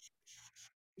word.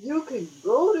 You can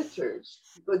go to church,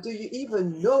 but do you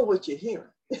even know what you're hearing?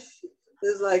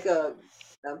 It's like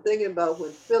I'm thinking about when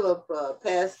Philip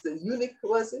passed the eunuch,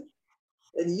 was it?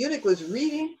 And the eunuch was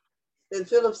reading, and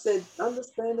Philip said,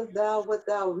 understandest thou what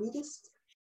thou readest?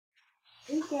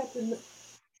 You got to know.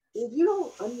 If you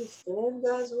don't understand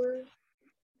God's word,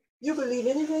 you believe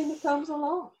anything that comes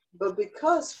along. But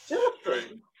because Philip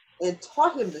prayed and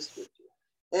taught him the scripture,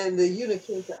 and the eunuch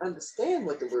came to understand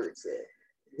what the word said,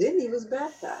 then he was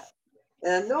baptized.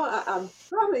 And I know I'm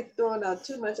probably throwing out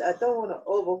too much. I don't want to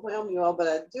overwhelm you all, but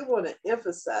I do want to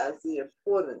emphasize the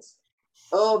importance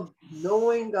of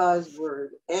knowing God's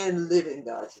word and living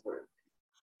God's word.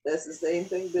 That's the same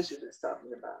thing Bishop is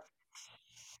talking about.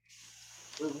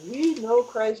 When we know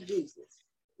Christ Jesus,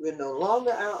 we're no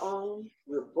longer our own.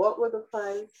 We're bought with a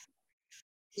price.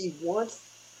 He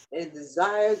wants and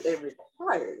desires and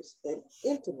requires an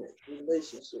intimate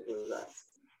relationship with us.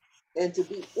 And to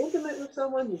be intimate with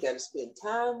someone, you got to spend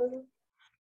time with them.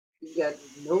 You got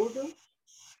to know them.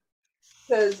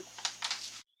 Because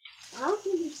How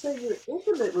can you say you're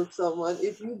intimate with someone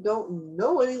if you don't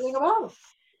know anything about them?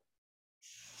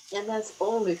 And that's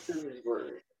only through his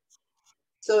word.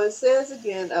 So it says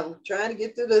again, I'm trying to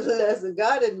get through the lesson.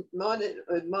 God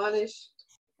admonished,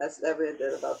 I read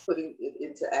that about putting it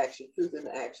into action, truth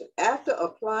into action. After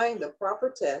applying the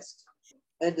proper test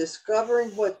and discovering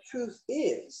what truth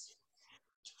is,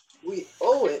 we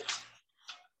owe it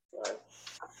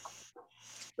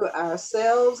to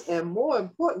ourselves and, more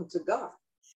important, to God,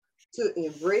 to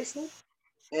embrace it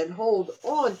and hold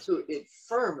on to it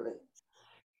firmly,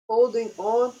 holding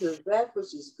on to that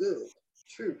which is good,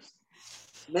 truth.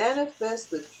 Manifest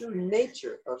the true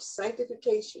nature of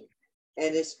sanctification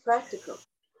and its practical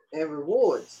and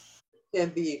rewards can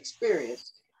be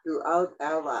experienced throughout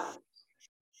our lives.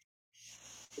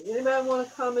 Does anybody want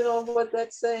to comment on what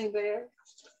that's saying there?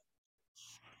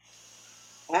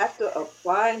 After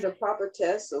applying the proper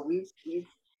test, so we've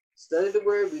studied the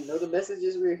word, we know the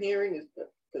messages we're hearing is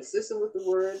consistent with the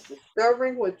word,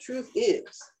 discovering what truth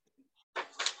is,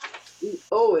 we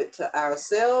owe it to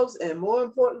ourselves and, more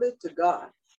importantly, to God,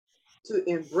 to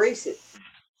embrace it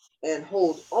and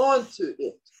hold on to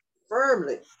it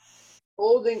firmly,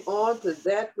 holding on to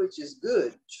that which is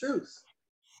good, truth,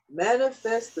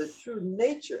 manifest the true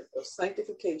nature of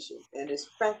sanctification and its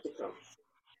practical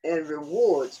and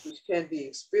rewards which can be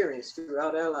experienced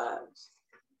throughout our lives.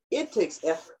 It takes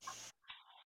effort.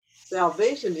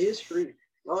 Salvation is free.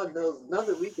 Lord knows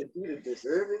nothing we can do to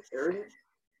deserve it, earn it.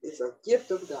 It's a gift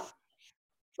of God.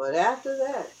 But after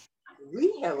that,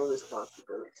 we have a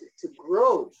responsibility to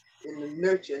grow in the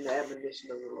nurture and the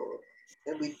admonition of the Lord.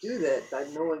 And we do that by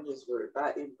knowing his word,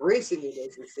 by embracing it,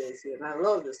 as it says here. And I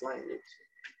love this language.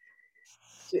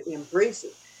 To embrace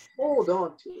it, hold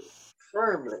on to it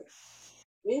firmly.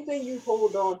 Anything you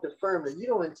hold on to firmly, you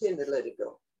don't intend to let it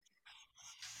go.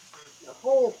 Now,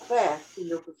 hold fast to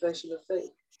your profession of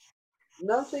faith.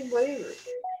 Nothing wavers.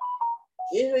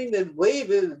 Anything that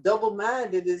wavers,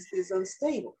 double-minded, is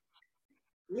unstable.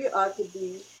 We are to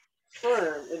be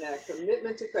firm in our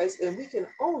commitment to Christ, and we can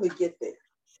only get there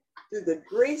through the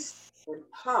grace and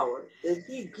power that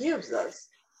he gives us.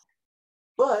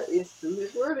 But it's through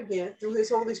his word again, through his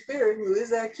Holy Spirit, who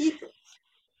is our keeper.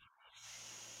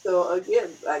 So again,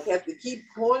 I have to keep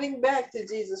pointing back to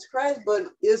Jesus Christ, but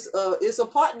it's a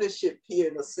partnership here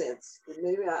in a sense.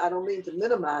 Maybe I don't mean to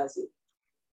minimize it,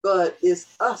 but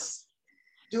it's us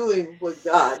doing what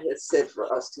God has said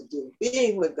for us to do,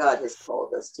 being what God has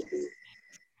called us to be.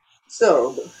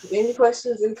 So, any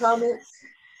questions and comments?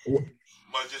 Well,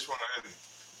 just want to,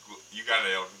 you got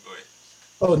it, Elton. Go ahead.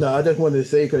 Oh no, I just wanted to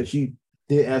say, because she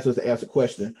did ask us to ask a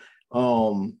question.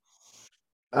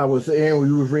 I was saying,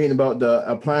 we were reading about the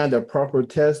applying the proper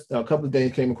test. A couple of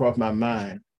things came across my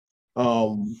mind.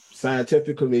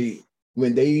 Scientifically,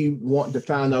 when they want to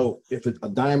find out if a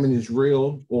diamond is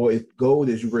real or if gold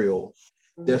is real,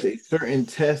 there's a certain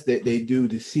test that they do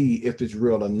to see if it's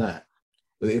real or not,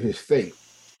 or if it's fake.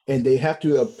 And they have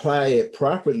to apply it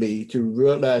properly to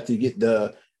realize, to get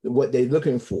what they're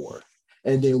looking for.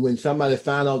 And then when somebody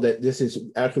find out that this is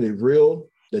actually real,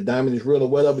 the diamond is real or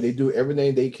whatever, they do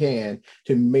everything they can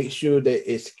to make sure that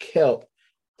it's kept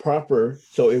proper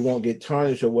so it won't get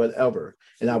tarnished or whatever.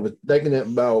 And I was thinking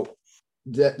about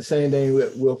that, the same thing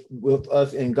with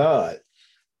us and God.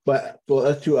 But for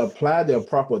us to apply the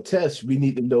proper test, we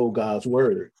need to know God's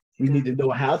word. We need to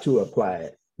know how to apply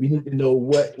it. We need to know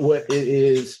what it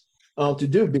is to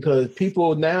do, because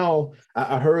people now,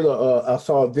 I heard, I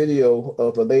saw a video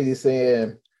of a lady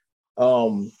saying, we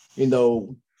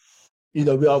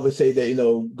always say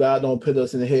that, God don't put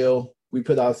us in hell, we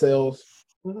put ourselves.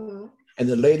 Mm-hmm. And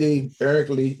the lady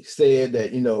erically said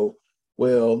that,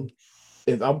 well,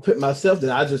 if I put myself,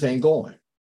 then I just ain't going.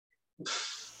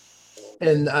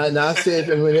 And I said,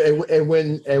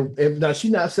 and now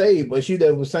she's not saved, but she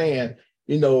that was saying,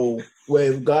 well,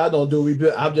 if God don't do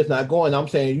rebuild, I'm just not going. I'm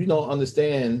saying, you don't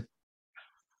understand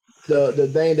the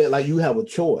thing that, like, you have a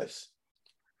choice.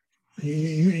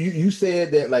 You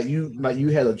said that like you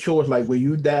had a choice, like when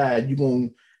you died,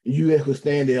 you could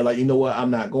stand there like, you know what, I'm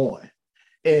not going.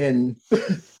 And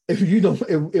if you don't,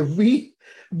 if we,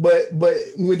 but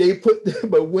when they put,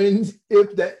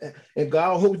 if that, and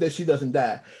God hopes that she doesn't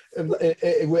die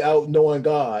without knowing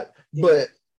God, but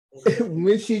when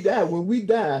we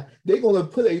die, they're going to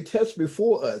put a test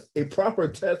before us, a proper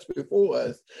test before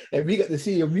us, and we got to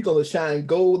see if we're going to shine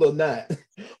gold or not,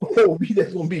 or we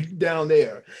just going to be down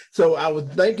there. So I was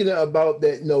thinking about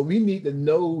that. We need to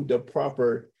know the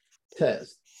proper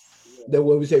test. That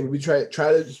what we say, we try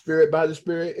the spirit by the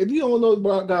spirit. If you don't know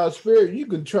about God's spirit, you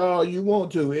can try all you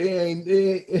want to.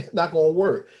 It's not going to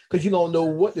work because you don't know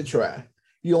what to try.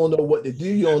 You don't know what to do.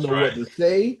 You don't That's know what right. to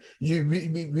say.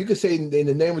 We could say in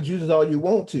the name of Jesus all you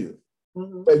want to.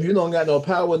 Mhm. But if you don't got no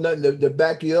power, nothing to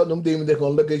back you up, them demons, they're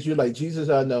going to look at you like, Jesus,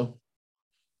 I know.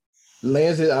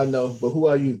 Lancet, I know. But who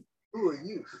are you? Who are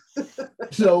you?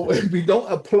 So if we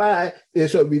don't apply,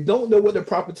 so if we don't know what the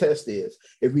proper test is,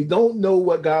 if we don't know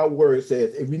what God's word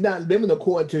says, if we're not living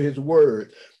according to his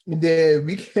word, then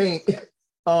we can't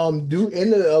do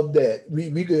any of that.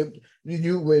 We could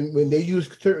when they use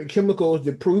certain chemicals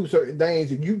to prove certain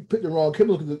things, if you put the wrong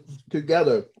chemicals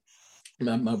together,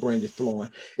 my brain is flowing.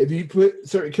 If you put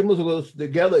certain chemicals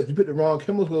together, if you put the wrong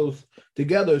chemicals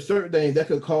together, certain things that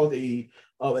could cause a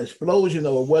explosion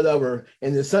or whatever,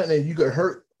 and it's something that you could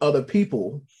hurt other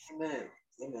people. Amen.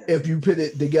 Amen. If you put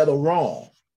it together wrong.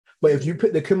 But if you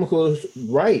put the chemicals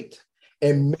right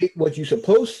and make what you're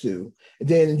supposed to,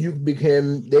 then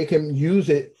they can use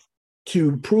it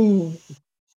to prove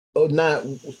or not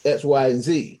X, Y, and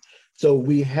Z. So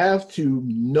we have to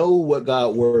know what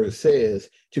God's word says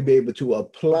to be able to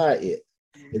apply it.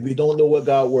 If we don't know what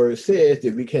God's word says,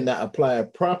 then we cannot apply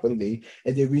it properly,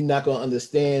 and then we're not going to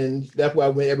understand. That's why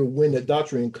when the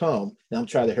doctrine comes, and I'm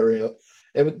trying to hurry up.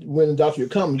 When the doctrine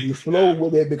comes, you flow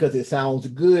with it because it sounds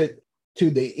good to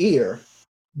the ear,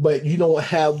 but you don't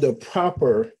have the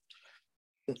proper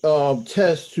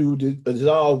test to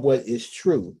dissolve what is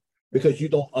true because you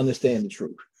don't understand the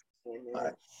truth. All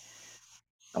right.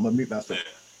 I'm gonna mute myself.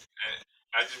 Yeah. And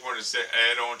I just want to say,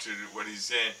 add on to what he's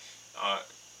saying.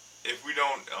 If we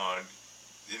don't,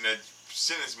 in that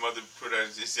sentence Mother put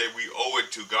out, it said we owe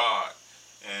it to God.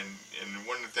 And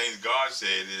one of the things God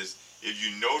said is, if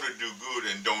you know to do good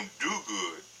and don't do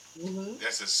good,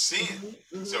 that's a sin.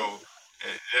 So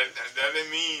that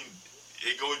doesn't mean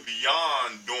it goes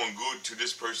beyond doing good to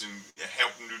this person,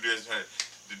 help them do this.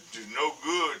 To know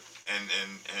good and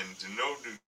to know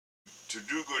to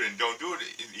do good and don't do it,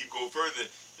 you go further.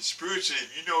 Spiritually,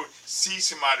 if you don't see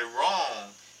somebody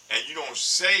wrong and you don't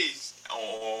say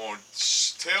or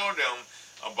tell them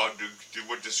about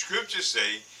what the scriptures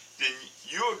say, then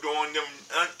you're doing them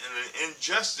an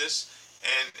injustice,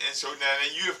 and so now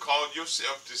you have called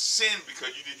yourself to sin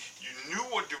because you knew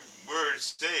what the word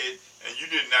said and you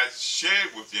did not share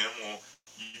it with them, or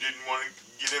you didn't want to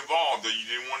get involved, or you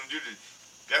didn't want to do this.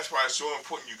 That's why it's so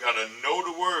important. You got to know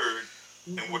the word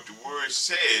and what the word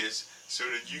says, so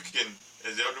that you can,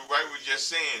 as Elder Wright was just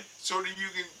saying, so that you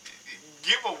can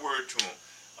give a word to them.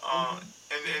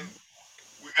 And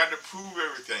we got to prove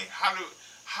everything. How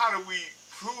do we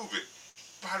prove it?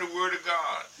 By the word of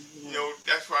God. You know,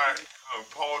 that's why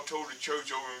Paul told the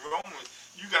church over in Romans,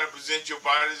 you got to present your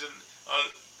body as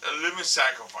a living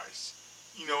sacrifice.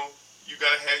 You know, you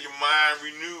got to have your mind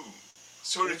renewed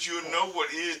so that you'll know what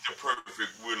is the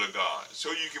perfect will of God, so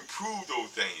you can prove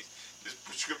those things. The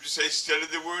scripture says, study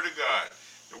the word of God.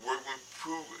 The word will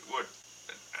prove what?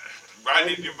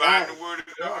 Rightly divine the word of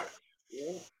God.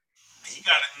 Yeah. You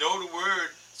got to know the word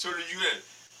so that you can.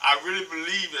 I really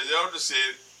believe, as Elder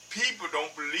said, people don't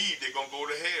believe they're going to go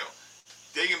to hell.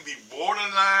 They can be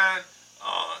borderline,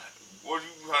 what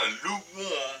you call it,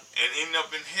 lukewarm, and end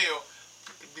up in hell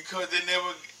because they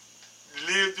never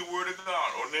lived the word of God,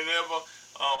 or they never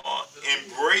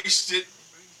embraced it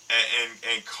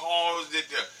and caused it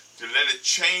to let it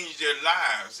change their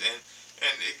lives.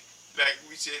 And it, like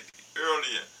we said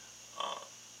earlier,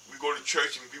 we go to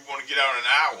church and we want to get out in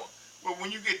an hour. Well,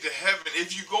 when you get to heaven,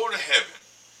 if you go to heaven,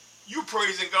 you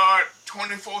praising God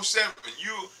 24/7.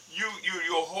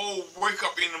 Your whole wake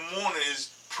up in the morning is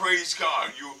praise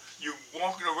God. You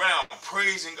walking around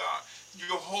praising God.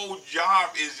 Your whole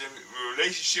job is in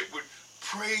relationship with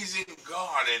praising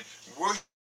God and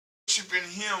worshiping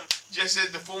Him, just as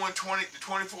the 4 and 20, the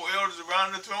 24 elders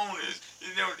around the throne is.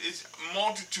 You know, it's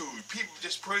multitude people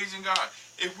just praising God.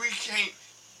 If we can't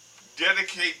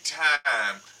dedicate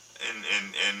time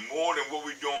and more than what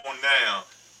we're doing now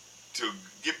to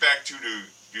get back to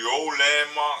the old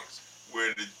landmarks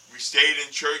where we stayed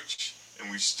in church and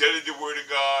we studied the Word of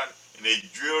God, and they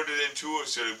drilled it into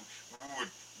us so that we would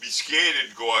be scared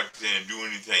to go out there and do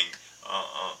anything.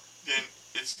 Then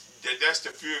that's the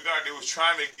fear of God. They was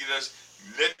trying to get us,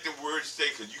 let the Word stay,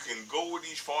 because you can go with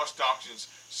these false doctrines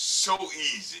so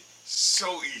easy.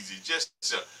 Just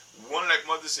one, like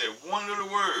Mother said, one little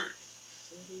word,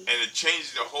 and it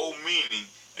changes the whole meaning,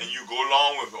 and you go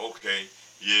along with, okay,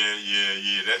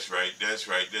 yeah, that's right.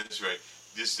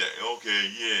 This, that,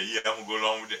 okay, yeah, I'm gonna go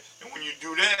along with that. And when you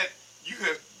do that, you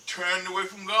have turned away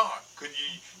from God, because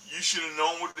you should have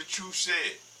known what the truth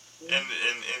said. And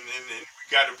we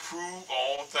got to prove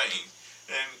all things.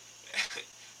 And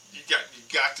you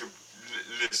got to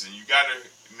listen. You got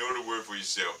to know the word for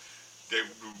yourself.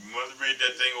 mother read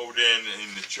that thing over there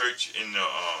in the church.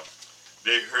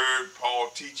 They heard Paul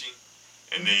teaching,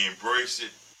 and they embraced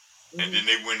it, and then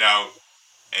they went out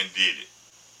and did it.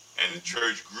 And the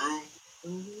church grew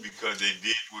because they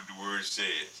did what the word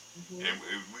says. And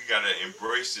we got to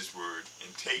embrace this word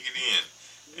and take it in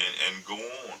and go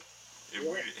on. If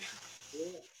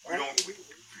we don't,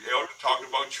 Elder talked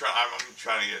about I'm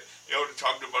trying to get, Elder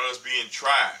talked about us being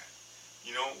tried.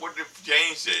 You know, what did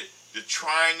James said? The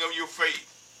trying of your faith.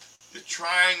 The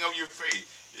trying of your faith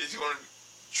is going to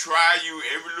try you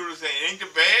every little thing. It ain't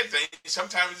the bad thing.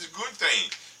 Sometimes it's a good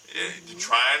thing. The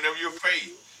trying of your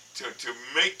faith to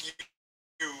make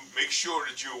you make sure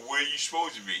that you're where you're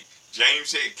supposed to be. James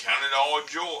said, count it all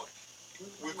joy.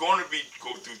 We're going to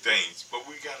go through things, but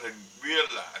we got to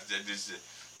realize that this is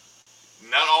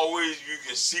not always you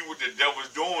can see what the devil's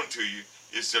doing to you.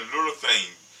 It's a little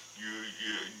thing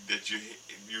that you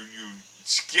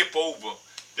skip over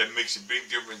that makes a big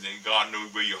difference, and God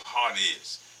knows where your heart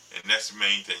is. And that's the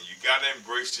main thing. You got to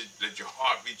embrace it, let your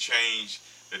heart be changed,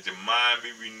 let your mind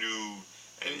be renewed,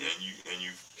 and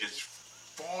you just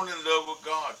fall in love with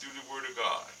God through the Word of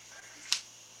God.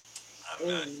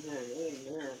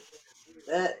 Amen.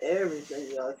 That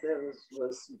everything y'all said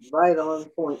was right on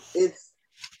point. It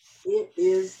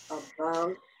is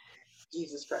about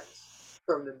Jesus Christ.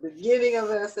 From the beginning of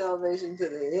our salvation to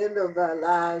the end of our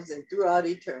lives and throughout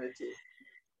eternity.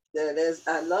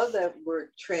 I love that word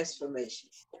transformation,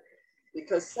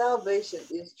 because salvation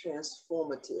is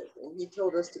transformative. And he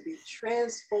told us to be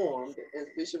transformed, as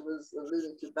Bishop was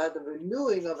alluding to, by the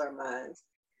renewing of our minds.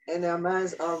 And our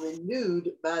minds are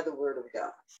renewed by the word of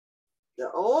God. The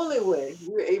only way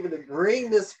we're able to bring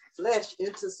this flesh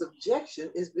into subjection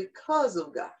is because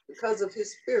of God, because of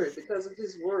his spirit, because of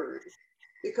his word,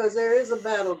 because there is a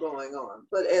battle going on.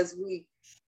 But as we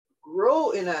grow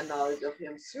in our knowledge of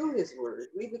him through his word,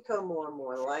 we become more and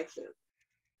more like him.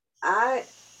 I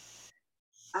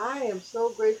am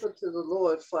so grateful to the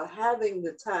Lord for having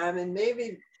the time, and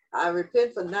maybe I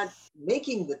repent for not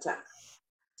making the time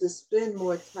to spend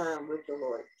more time with the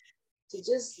Lord, to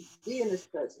just be in his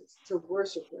presence, to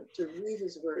worship him, to read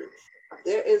his word.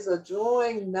 There is a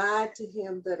drawing nigh to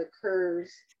him that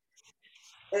occurs,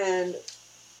 and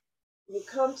you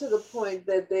come to the point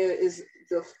that there is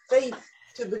the faith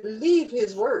to believe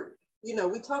his word. You know,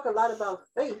 we talk a lot about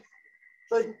faith,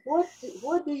 but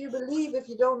what do you believe if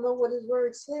you don't know what his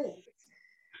word says?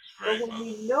 Right. But when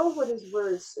you know what his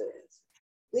word says,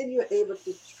 then you're able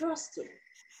to trust him.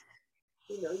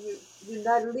 You know, you're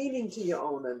not leaning to your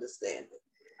own understanding.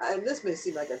 And this may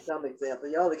seem like a dumb example.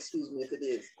 Y'all excuse me if it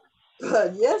is.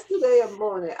 But yesterday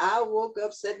morning, I woke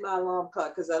up, set my alarm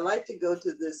clock, because I like to go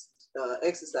to this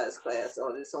exercise class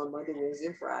on Monday, Wednesday,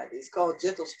 and Friday. It's called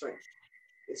Gentle Strength.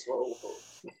 It's for old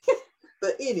folks.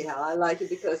 But anyhow, I like it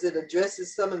because it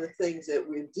addresses some of the things that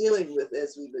we're dealing with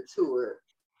as we mature,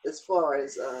 as far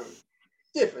as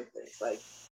different things like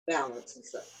balance and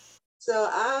stuff. So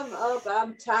I'm up,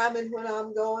 I'm timing when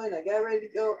I'm going. I got ready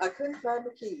to go. I couldn't find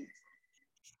the keys.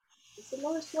 I said,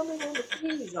 Lord, show me where the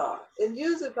keys are. And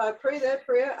usually if I pray that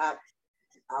prayer, I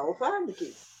will find the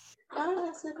keys.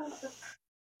 I said,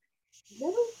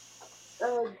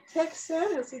 text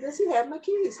Samuel, see, does he have my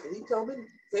keys? And he told me,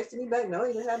 texted me back, no,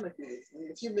 he didn't have my keys.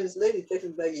 And a few minutes later, he texted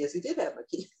me back, yes, he did have my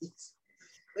keys.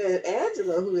 And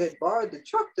Angela, who had borrowed the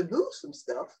truck to move some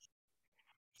stuff,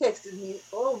 texted me,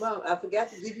 oh, Mom, I forgot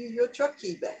to give you your truck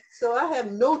key back. So I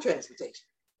have no transportation.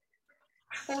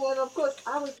 And then, of course,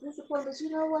 I was disappointed, but you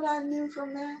know what I knew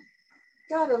from that?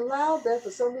 God allowed that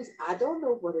for some reason. I don't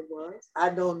know what it was. I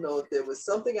don't know if there was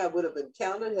something I would have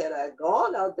encountered had I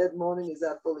gone out that morning as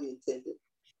I fully intended.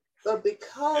 But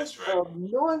because of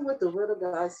knowing what the word of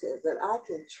God says, that I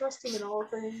can trust him in all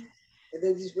things, and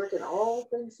that he's working all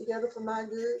things together for my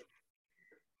good,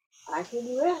 I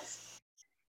can rest.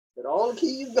 But all the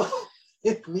keys gone.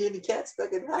 Me and the cat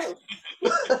stuck in the house.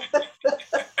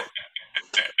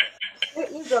 There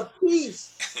is a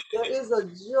peace. There is a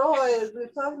joy, as we're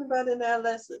talking about in our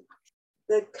lesson,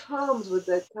 that comes with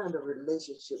that kind of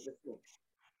relationship with him.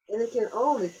 And it can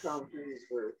only come through his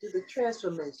word, through the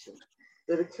transformation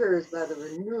that occurs by the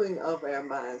renewing of our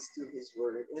minds through his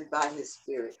word and by his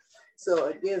spirit. So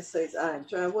again, saints, I am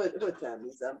trying, what time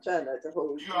is it? I'm trying not to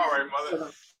hold you. All right,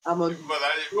 Mother. Mother,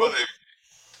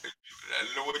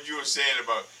 I know what you were saying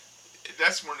about,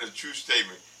 that's one of the true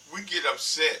statements. We get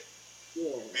upset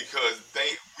because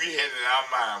we had in our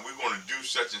mind, we're going to do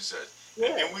such and such.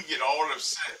 And then we get all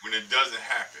upset when it doesn't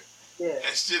happen.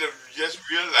 Instead of just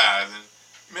realizing,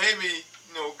 maybe,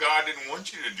 God didn't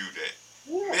want you to do that.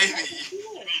 Yeah, maybe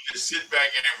you need to sit back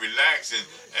and relax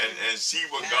and see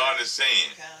what God is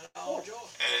saying.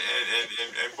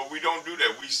 But we don't do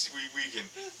that. We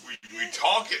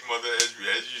talk it, mother, as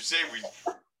you say,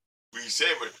 we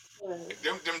say, but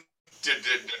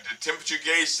the temperature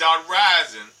gauge start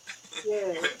rising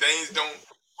yeah, when things don't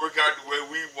work out the way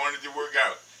we wanted to work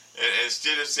out. And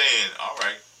instead of saying, "All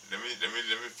right, let me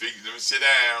sit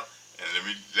down and let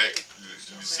me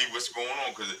see what's going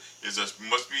on," because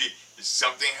must be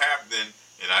something happening,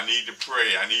 and I need to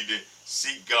pray. I need to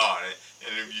seek God.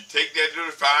 And if you take that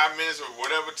little 5 minutes or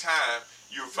whatever time,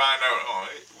 you'll find out, oh,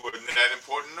 it wasn't that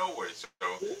important no way. So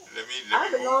yeah. let me I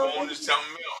move belong to on to him.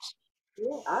 something else.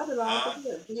 Yeah, I belong to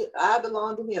Huh? him. I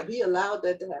belong to him. He allowed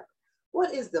that to happen.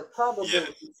 What is the Yeah.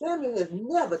 probability? Samuel has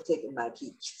never taken my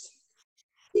keys.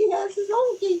 He has his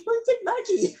own keys. But he took my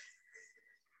keys.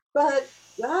 But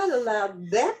God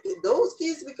allowed those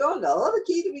keys to be gone, the other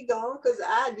key to be gone, because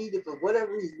I needed for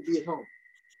whatever reason to be at home.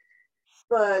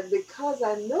 But because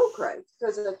I know Christ,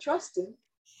 because I trust him,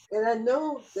 and I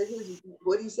know that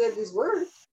what he said in his word,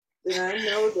 then I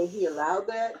know that he allowed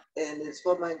that and it's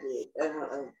for my good.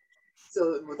 And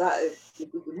so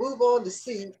if we move on to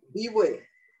C, beware.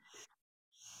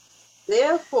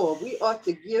 Therefore, we ought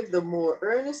to give the more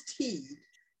earnest heed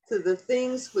to the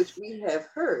things which we have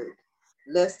heard,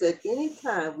 lest at any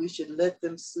time we should let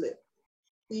them slip.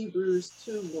 Hebrews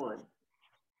 2:1.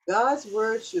 God's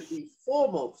word should be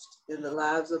foremost in the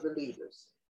lives of believers.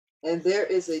 And there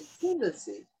is a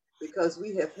tendency, because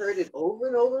we have heard it over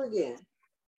and over again,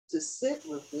 to sit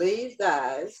with glazed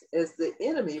eyes as the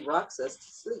enemy rocks us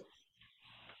to sleep.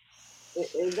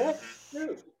 And that's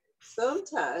true.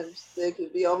 Sometimes there can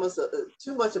be almost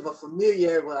too much of a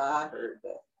familiarity. Well, I heard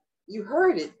that. You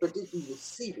heard it, but did you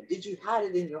receive it? Did you hide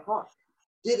it in your heart?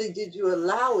 Did you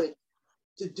allow it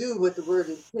to do what the word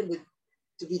intended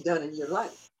to be done in your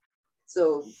life?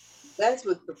 So that's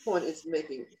what the point is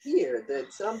making here,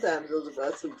 that sometimes those of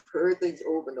us who've heard things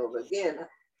over and over again,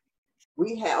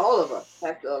 all of us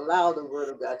have to allow the word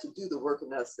of God to do the work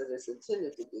in us that it's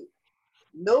intended to do.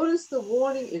 Notice the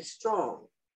warning is strong,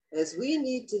 as we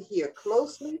need to hear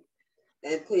closely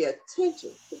and pay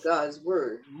attention to God's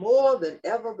word more than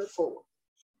ever before.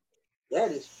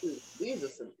 That is true. These are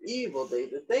some evil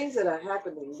days. The things that are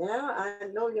happening now, I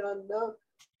know y'all know.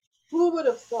 Who would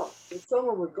have thought that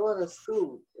someone would go to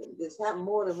school, and this happened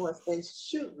more than once, and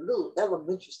shoot little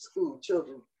elementary school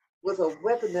children with a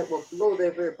weapon that will blow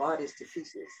their very bodies to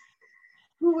pieces?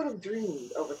 Who would have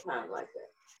dreamed of a time like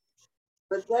that?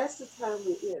 But that's the time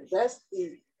we're in. That's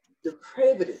the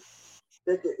depravity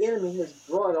that the enemy has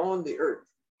brought on the earth.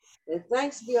 And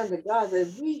thanks be unto God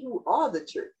that we who are the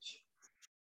church,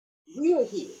 we are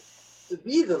here to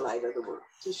be the light of the world,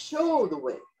 to show the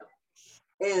way.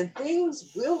 And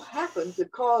things will happen to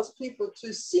cause people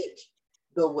to seek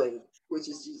the way, which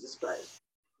is Jesus Christ.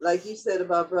 Like you said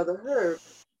about Brother Herb,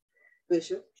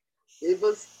 Bishop, it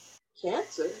was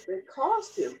cancer that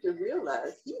caused him to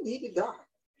realize he needed God.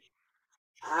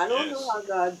 I don't know how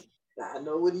God, I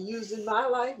know what he used in my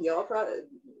life. Y'all probably,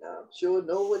 I'm sure,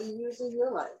 know what he used in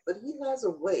your life. But he has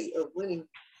a way of winning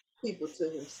people to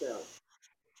himself.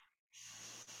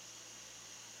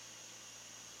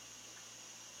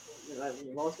 I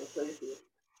lost my place here.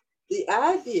 The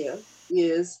idea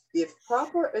is, if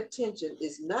proper attention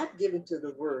is not given to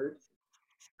the word,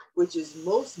 which is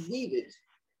most needed,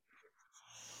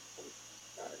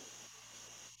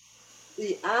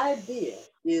 the idea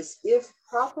is, if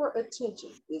proper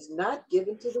attention is not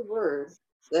given to the word,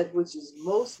 that which is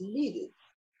most needed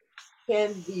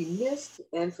can be missed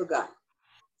and forgotten.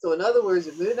 So in other words,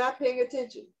 if we're not paying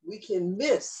attention, we can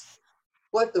miss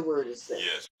what the word is saying.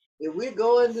 Yes. If we're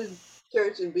going to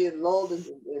church and being lulled and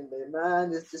their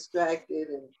mind is distracted,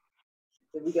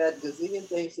 and we got a gazillion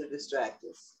things to distract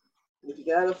us. If you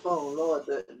got a phone, Lord,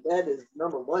 that is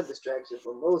number one distraction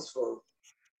for most folks.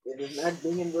 It is not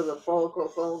being with a phone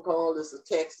call, it's a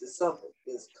text, it's something.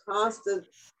 It's constant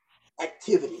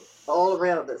activity all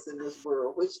around us in this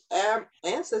world, which our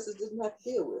ancestors didn't have to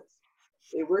deal with.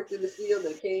 They worked in the field,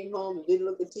 they came home, they didn't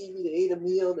look at TV, they ate a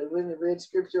meal, they went and read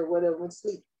scripture or whatever, went to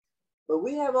sleep. But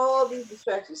we have all these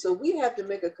distractions, so we have to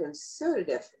make a concerted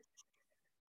effort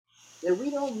that we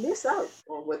don't miss out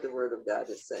on what the word of God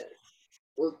is saying,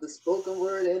 both the spoken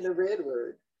word and the read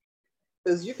word.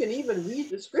 Because you can even read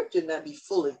the scripture and not be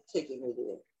fully taking it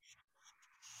in.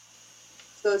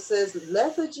 So it says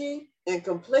lethargy and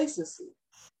complacency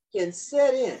can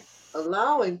set in,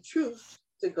 allowing truth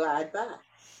to glide by.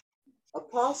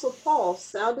 Apostle Paul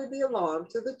sounded the alarm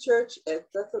to the church at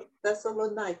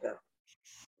Thessalonica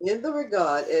in the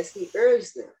regard as he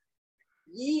urged them,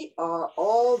 ye are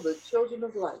all the children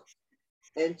of light,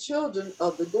 and children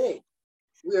of the day.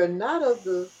 We are not of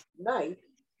the night,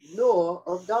 nor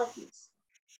of darkness.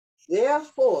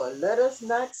 Therefore, let us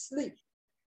not sleep,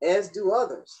 as do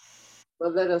others,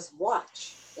 but let us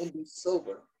watch and be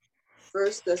sober.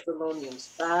 1 Thessalonians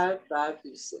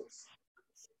 5:5-6.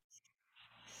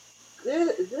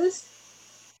 This,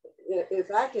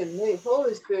 if I can make,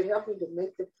 Holy Spirit help me to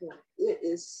make the point, it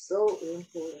is so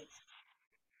important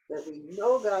that we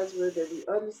know God's word, that we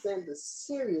understand the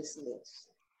seriousness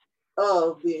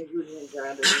of being rooted and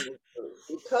grounded in His word.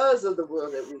 Because of the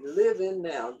world that we live in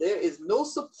now, there is no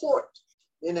support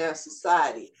in our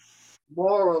society,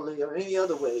 morally or any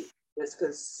other way, that's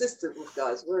consistent with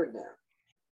God's word now.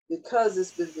 Because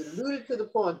it's been diluted to the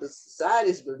point of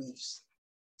society's beliefs,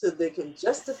 so they can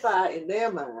justify in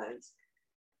their minds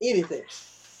anything,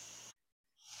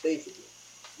 basically,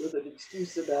 with an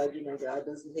excuse about, God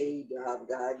doesn't hate, God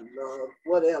love,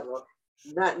 whatever,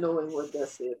 not knowing what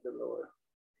thus saith the Lord.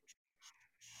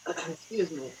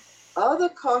 Excuse me. Other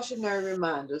cautionary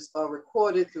reminders are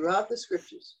recorded throughout the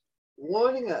scriptures,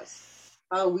 warning us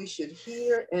how we should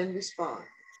hear and respond.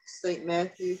 St.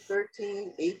 Matthew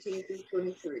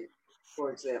 13:18-23,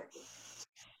 for example.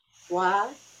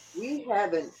 Why? We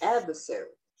have an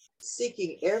adversary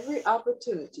seeking every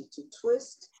opportunity to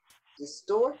twist,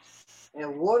 distort,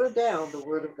 and water down the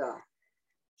word of God.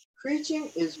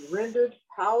 Preaching is rendered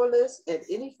powerless and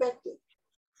ineffective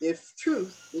if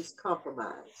truth is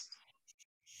compromised.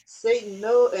 Satan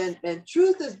knows, and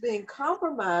truth is being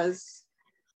compromised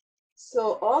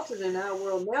so often in our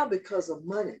world now because of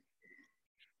money.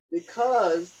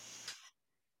 Because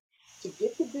to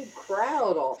get the big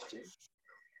crowd often,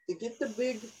 to get the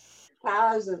big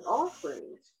tithes and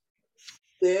offerings,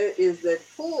 there is that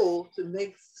pull to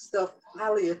make stuff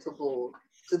palatable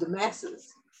to the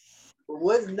masses. But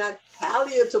what's not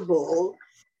palatable,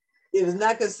 if it's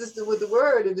not consistent with the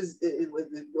word, if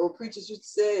the old preachers used to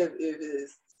say, if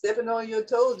it's stepping on your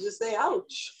toes, just say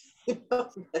ouch.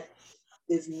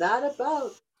 It's not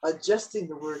about adjusting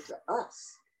the word to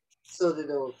us so that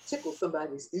it'll tickle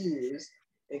somebody's ears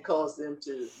and cause them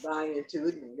to buy into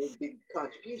it and make big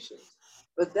contributions.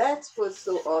 But that's what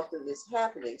so often is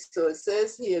happening. So it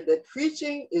says here that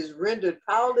preaching is rendered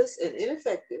powerless and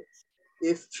ineffective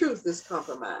if truth is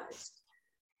compromised.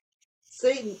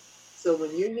 Satan, so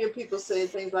when you hear people say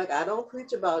things like, I don't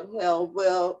preach about hell,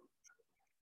 well,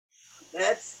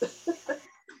 that's,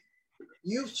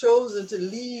 you've chosen to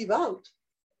leave out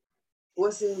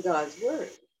what's in God's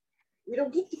word. We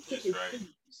don't get to pick and choose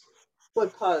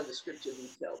what part of the scripture we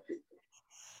tell people.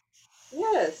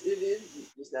 Yes, it is.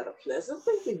 It's not a pleasant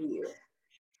thing to hear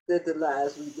that the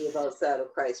lives we live outside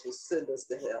of Christ will send us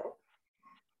to hell.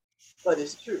 But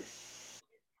it's true.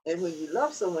 And when you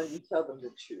love someone, you tell them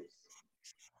the truth.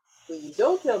 When you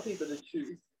don't tell people the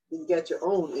truth, then you got your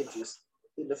own interest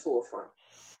in the forefront.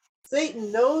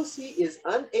 Satan knows he is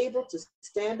unable to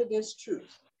stand against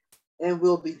truth and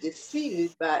will be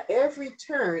defeated by every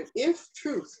turn if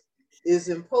truth is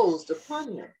imposed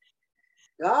upon him.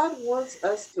 God wants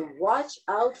us to watch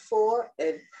out for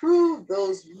and prove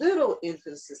those little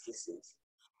inconsistencies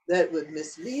that would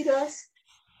mislead us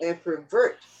and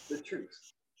pervert the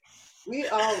truth. We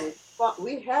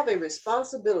have a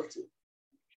responsibility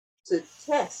to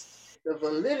test the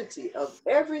validity of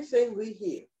everything we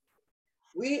hear.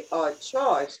 We are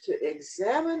charged to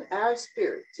examine our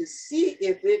spirit to see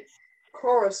if it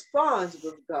corresponds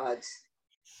with God's.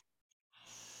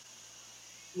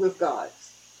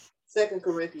 2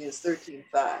 Corinthians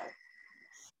 13:5.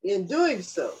 In doing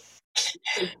so,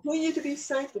 continue to be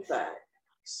sanctified,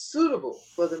 suitable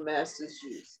for the master's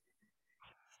use.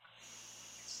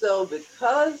 So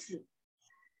because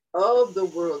of the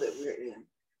world that we're in,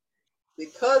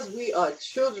 because we are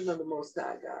children of the Most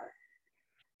High God,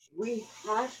 we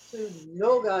have to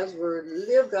know God's word,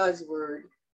 live God's word,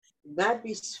 not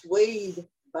be swayed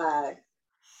by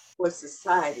what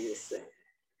society is saying.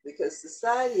 Because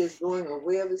society is going a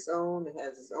way of its own, it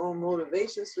has its own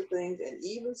motivations for things, and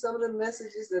even some of the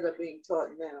messages that are being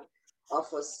taught now are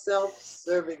for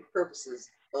self-serving purposes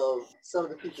of some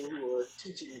of the people who are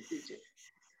teaching and preaching.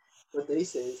 What they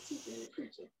say is teaching and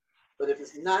preaching. But if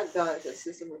it's not God,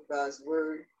 consistent with God's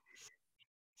word,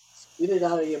 spit it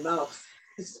out of your mouth.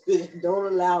 Spit it,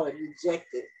 don't allow it,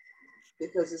 reject it.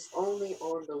 Because it's only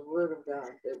on the word of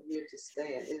God that we are to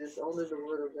stand. It is only the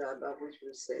word of God by which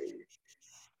we're saved.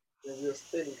 And we'll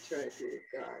spend eternity with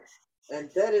God. And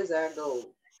that is our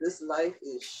goal. This life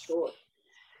is short.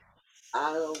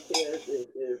 I don't care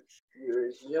if you're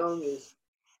as young as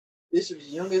Bishop's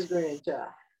youngest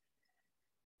grandchild.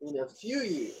 In a few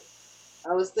years,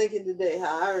 I was thinking today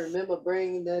how I remember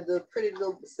bringing that little pretty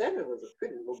little, Samuel was a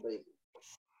pretty little baby.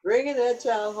 bringing that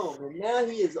child home. And now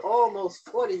he is almost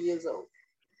 40 years old.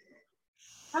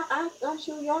 I'm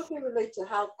sure y'all can relate to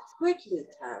how quickly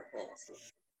time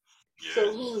passes. Yes.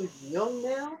 So who is young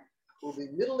now will be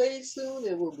middle-aged soon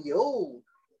and will be old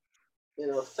in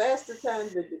a faster time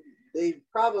than they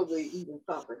probably even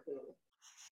comprehend.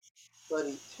 But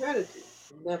eternity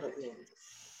never ends.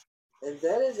 And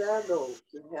that is our goal,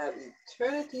 to have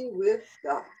eternity with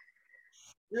God.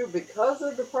 Because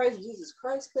of the price Jesus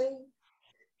Christ paid,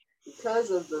 because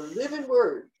of the living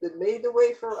word that made the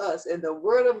way for us, and the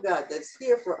word of God that's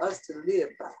here for us to live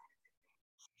by,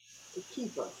 to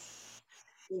keep us.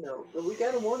 But we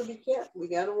gotta want to be kept. We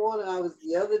gotta want to.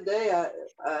 The other day,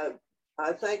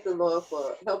 I thank the Lord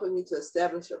for helping me to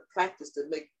establish a practice to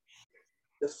make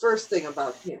the first thing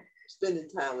about Him, spending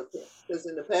time with Him. Because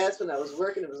in the past, when I was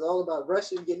working, it was all about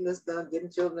rushing, getting this done,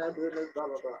 getting children out, doing this, blah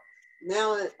blah blah.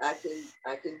 Now I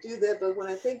can do that, but when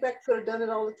I think back, I could have done it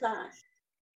all the time,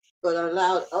 but I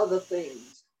allowed other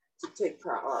things to take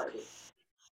priority.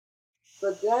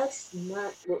 But that's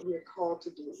not what we're called to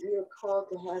do. We are called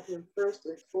to have Him first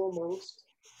and foremost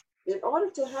in order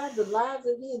to have the lives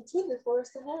that He intended for us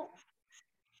to have.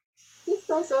 He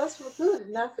does us for good,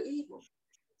 not for evil.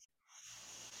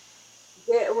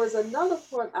 There was another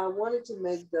point I wanted to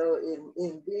make, though,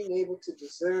 in being able to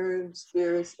discern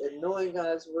spirits and knowing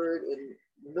God's word and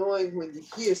knowing when you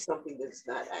hear something that's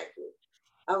not accurate.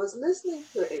 I was listening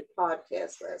to a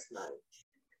podcast last night,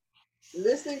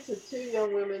 listening to two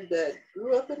young women that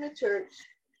grew up in the church.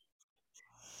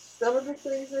 Some of the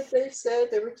things that they said,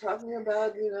 they were talking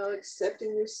about,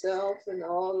 accepting yourself and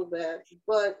all of that.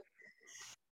 But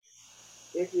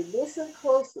if you listen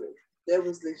closely, there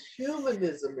was the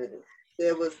humanism in it.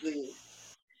 There was the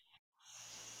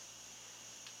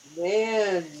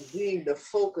man being the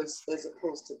focus as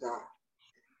opposed to God.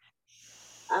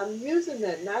 I'm using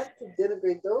that not to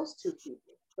denigrate those two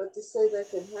people, but to say that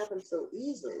can happen so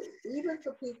easily, even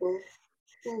for people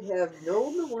who have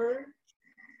known the word,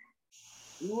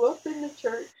 grew up in the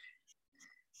church,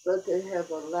 but they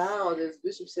have allowed, as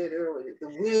Bishop said earlier, the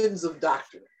winds of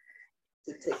doctrine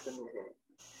to take them away.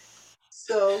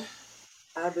 So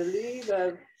I believe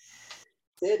I've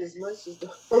said as much as the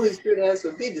Holy Spirit has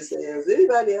for me to say. Does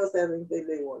anybody else have anything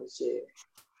they want to share?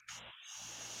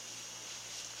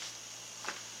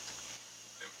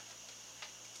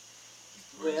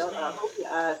 Well, I hope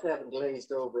your eyes haven't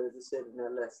glazed over, as it said in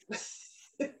that lesson.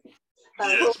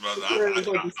 Yes, brother. I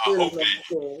hope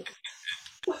it.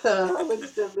 What you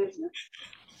said, Bishop?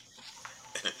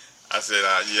 I said,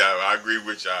 I agree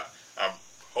with you. I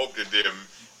hope that they're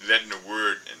letting the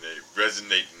word and they're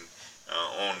resonating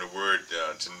on the word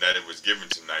that it was given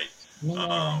tonight.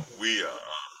 We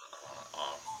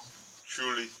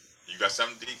truly, you got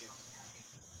something, Deacon?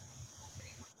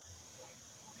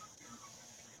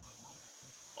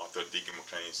 I thought Deacon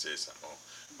McLean said something.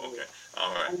 Oh, okay.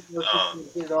 All right.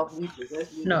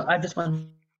 No, I just wanted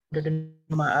to know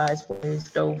my eyes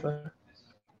glazed over.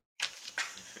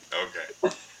 Okay.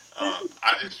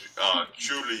 I just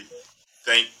truly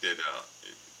think that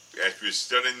as we're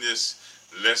studying this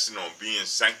lesson on being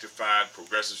sanctified,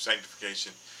 progressive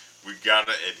sanctification, we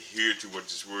gotta adhere to what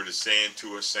this word is saying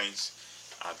to us, saints.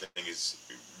 I think it's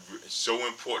so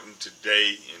important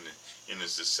today in the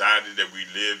society that we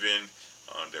live in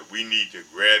that we need to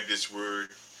grab this word.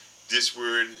 This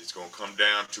word is going to come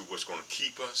down to what's going to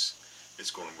keep us.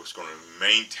 What's going to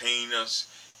maintain us.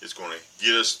 It's going to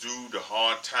get us through the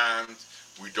hard times.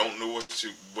 We don't know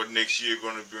what next year is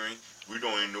going to bring. We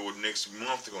don't even know what next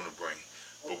month is going to bring.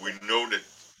 But we know that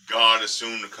God is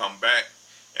soon to come back,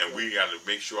 and we got to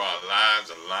make sure our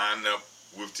lives are lined up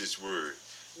with this word.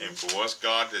 And for us,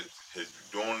 God that has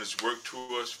doing this work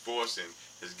for us and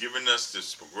has given us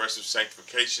this progressive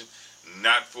sanctification,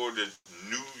 not for the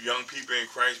new young people in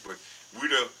Christ, but we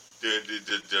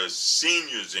the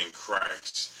seniors in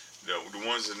Christ, the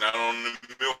ones that are not on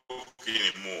the milk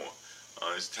anymore.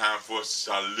 It's time for us to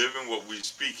start living what we're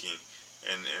speaking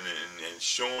and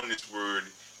showing this word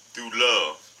through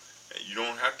love. You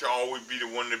don't have to always be the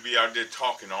one to be out there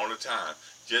talking all the time.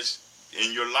 Just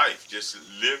in your life, just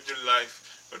live the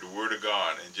life of the Word of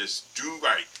God and just do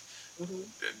right.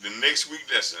 The next week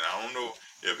lesson, I don't know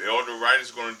if Elder Wright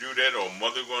is going to do that or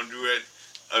Mother going to do it.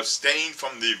 Abstain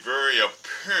from the very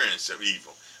appearance of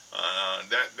evil.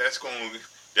 That's going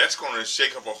to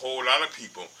shake up a whole lot of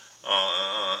people.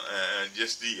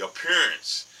 Just the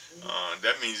appearance.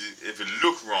 That means if it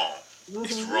look wrong,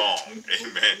 it's wrong.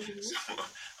 Amen. So,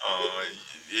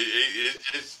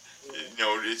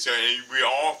 it's we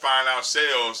all find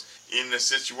ourselves in the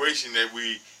situation that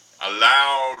we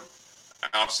allowed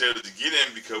ourselves to get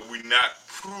in because we're not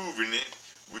proving it.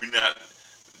 We're not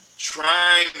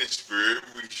trying the Spirit.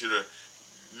 We should have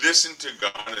listened to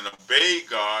God and obeyed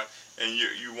God, and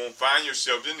you won't find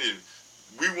yourself in it.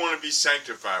 We want to be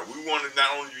sanctified. We want to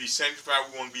not only be sanctified,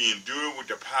 we want to be endued with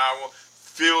the power,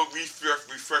 filled,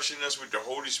 refreshing us with the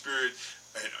Holy Spirit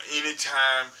at any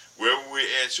time, wherever we're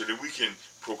at, so that we can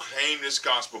proclaim this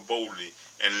gospel boldly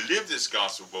and live this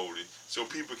gospel boldly, so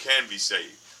people can be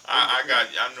saved. I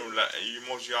know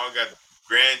most of y'all got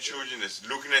grandchildren that's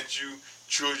looking at you,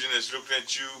 children that's looking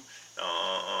at you,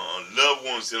 loved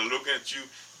ones that are looking at you.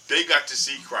 They got to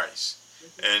see Christ.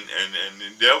 And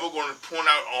they're never going to point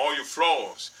out all your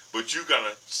flaws, but you got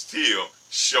to still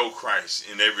show Christ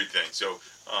in everything. So,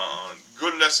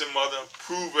 good lesson, Mother.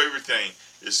 Prove everything.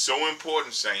 It's so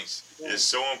important, saints. Yeah. It's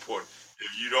so important.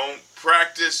 If you don't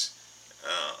practice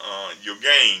your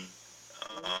game,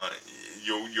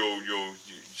 your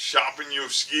sharpen your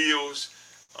skills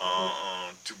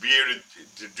to be able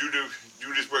to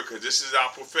do this work, because this is our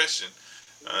profession,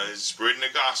 spreading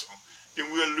the gospel,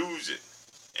 then we'll lose it.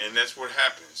 And that's what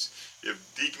happens. If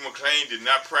Deacon McLean did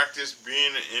not practice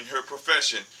being in her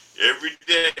profession every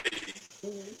day,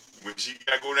 when she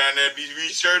got to go down there and be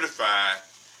recertified,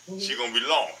 she's going to be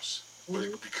lost.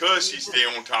 But because she stay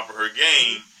on top of her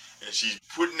game, and she's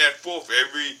putting that forth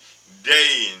every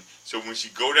day, and so when she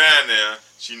go down there,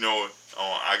 she know,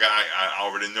 oh, I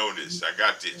already know this. I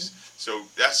got this. So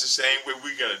that's the same way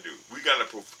we got to do. We got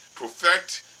to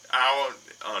perfect our,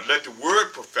 let the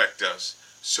word perfect us,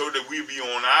 so that we be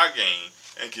on our game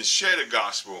and can share the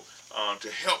gospel to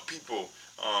help people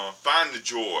find the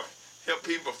joy, help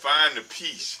people find the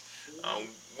peace.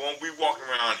 Won't be walking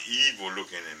around evil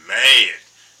looking and mad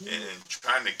and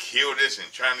trying to kill this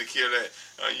and trying to kill that.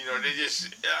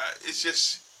 They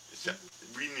just,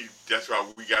 we need, that's why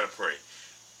we got to pray.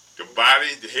 The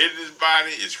body, the head of this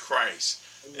body is Christ.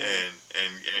 And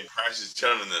Christ is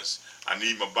telling us, I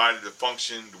need my body to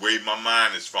function the way my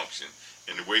mind is functioning.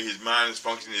 And the way his mind is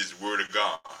functioning is the word of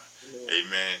God.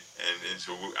 Amen. And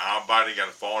so our body got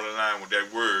to fall in line with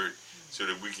that word, so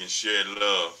that we can share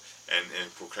love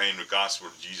and proclaim the gospel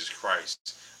of Jesus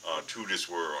Christ to this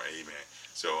world. Amen.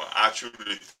 So I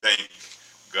truly thank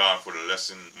God for the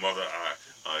lesson, Mother.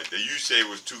 You say it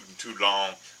was too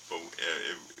long, but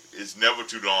it's never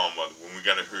too long, Mother, when we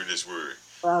got to hear this word.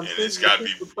 And it's got to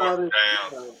be brought down.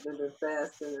 They've been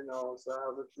fasting and all, so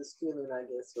I was just feeling, I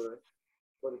guess, for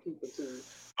the people too.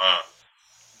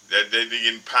 That they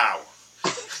getting power.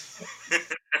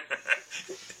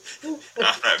 All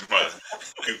right, Mother.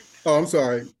 Oh, I'm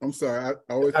sorry.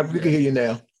 We can hear you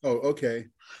now. Oh, okay.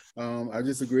 I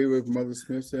just agree with Mother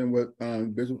Smith and what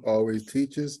Bishop always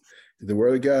teaches. The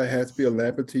word of God has to be a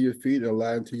lamp unto your feet and a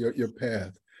light unto your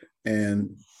path.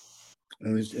 And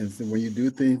so when you do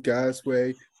things God's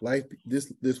way, life,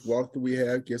 this walk that we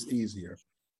have gets easier.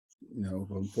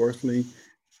 Unfortunately,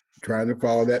 trying to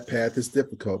follow that path is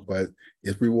difficult, but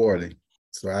it's rewarding.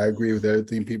 So I agree with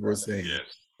everything people are saying.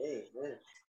 Yes. Amen.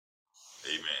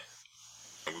 Amen.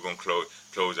 And we're going to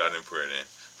close out in prayer then.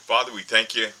 Father, we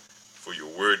thank you for your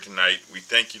word tonight. We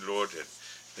thank you, Lord, that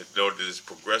Lord, this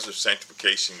progressive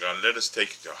sanctification, God, let us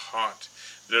take it to heart.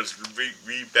 Let us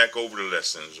read back over the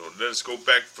lessons, or let us go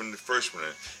back from the first one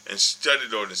and study,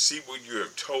 Lord, and see what you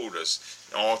have told us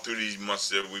all through these months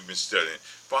that we've been studying.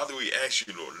 Father, we ask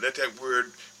you, Lord, let that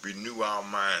word renew our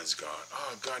minds, God.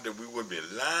 Oh, God, that we would be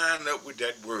lined up with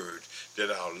that word, that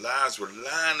our lives would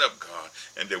line up, God,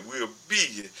 and that we'll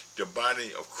be the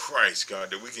body of Christ, God,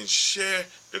 that we can share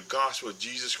the gospel of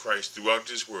Jesus Christ throughout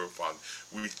this world, Father.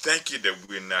 We thank you that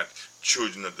we're not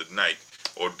children of the night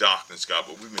or darkness, God,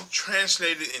 but we've been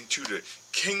translated into the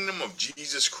kingdom of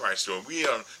Jesus Christ, Lord. We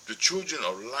are the children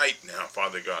of light now,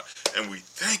 Father God, and we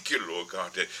thank you, Lord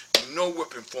God, that no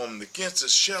weapon formed against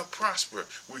us shall prosper.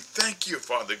 We thank you,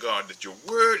 Father God, that your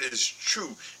word is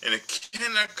true and it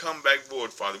cannot come back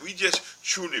void, Father. We just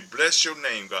truly bless your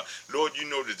name, God. Lord, you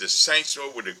know that the saints,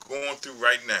 Lord, what they're going through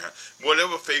right now,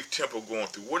 whatever Faith Temple going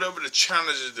through, whatever the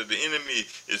challenges that the enemy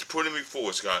is putting before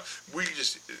us, God, we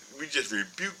just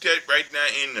rebuke that right now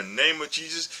in the name of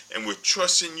Jesus, and we're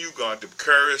trusting you, God, to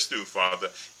carry us through, Father.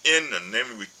 In the name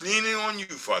of, we're leaning on you,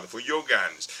 Father, for your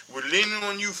guidance. We're leaning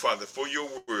on you, Father, for your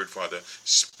word, Father.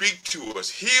 Speak to us,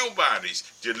 heal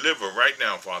bodies, deliver right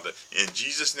now, Father. In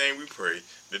Jesus' name we pray.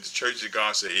 Let the church of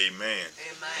God say amen.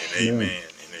 And amen.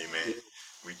 And amen.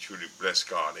 We truly bless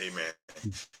God. Amen.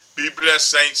 Be blessed,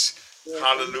 saints.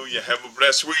 Hallelujah. Have a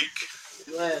blessed week.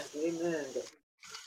 Bless. Amen.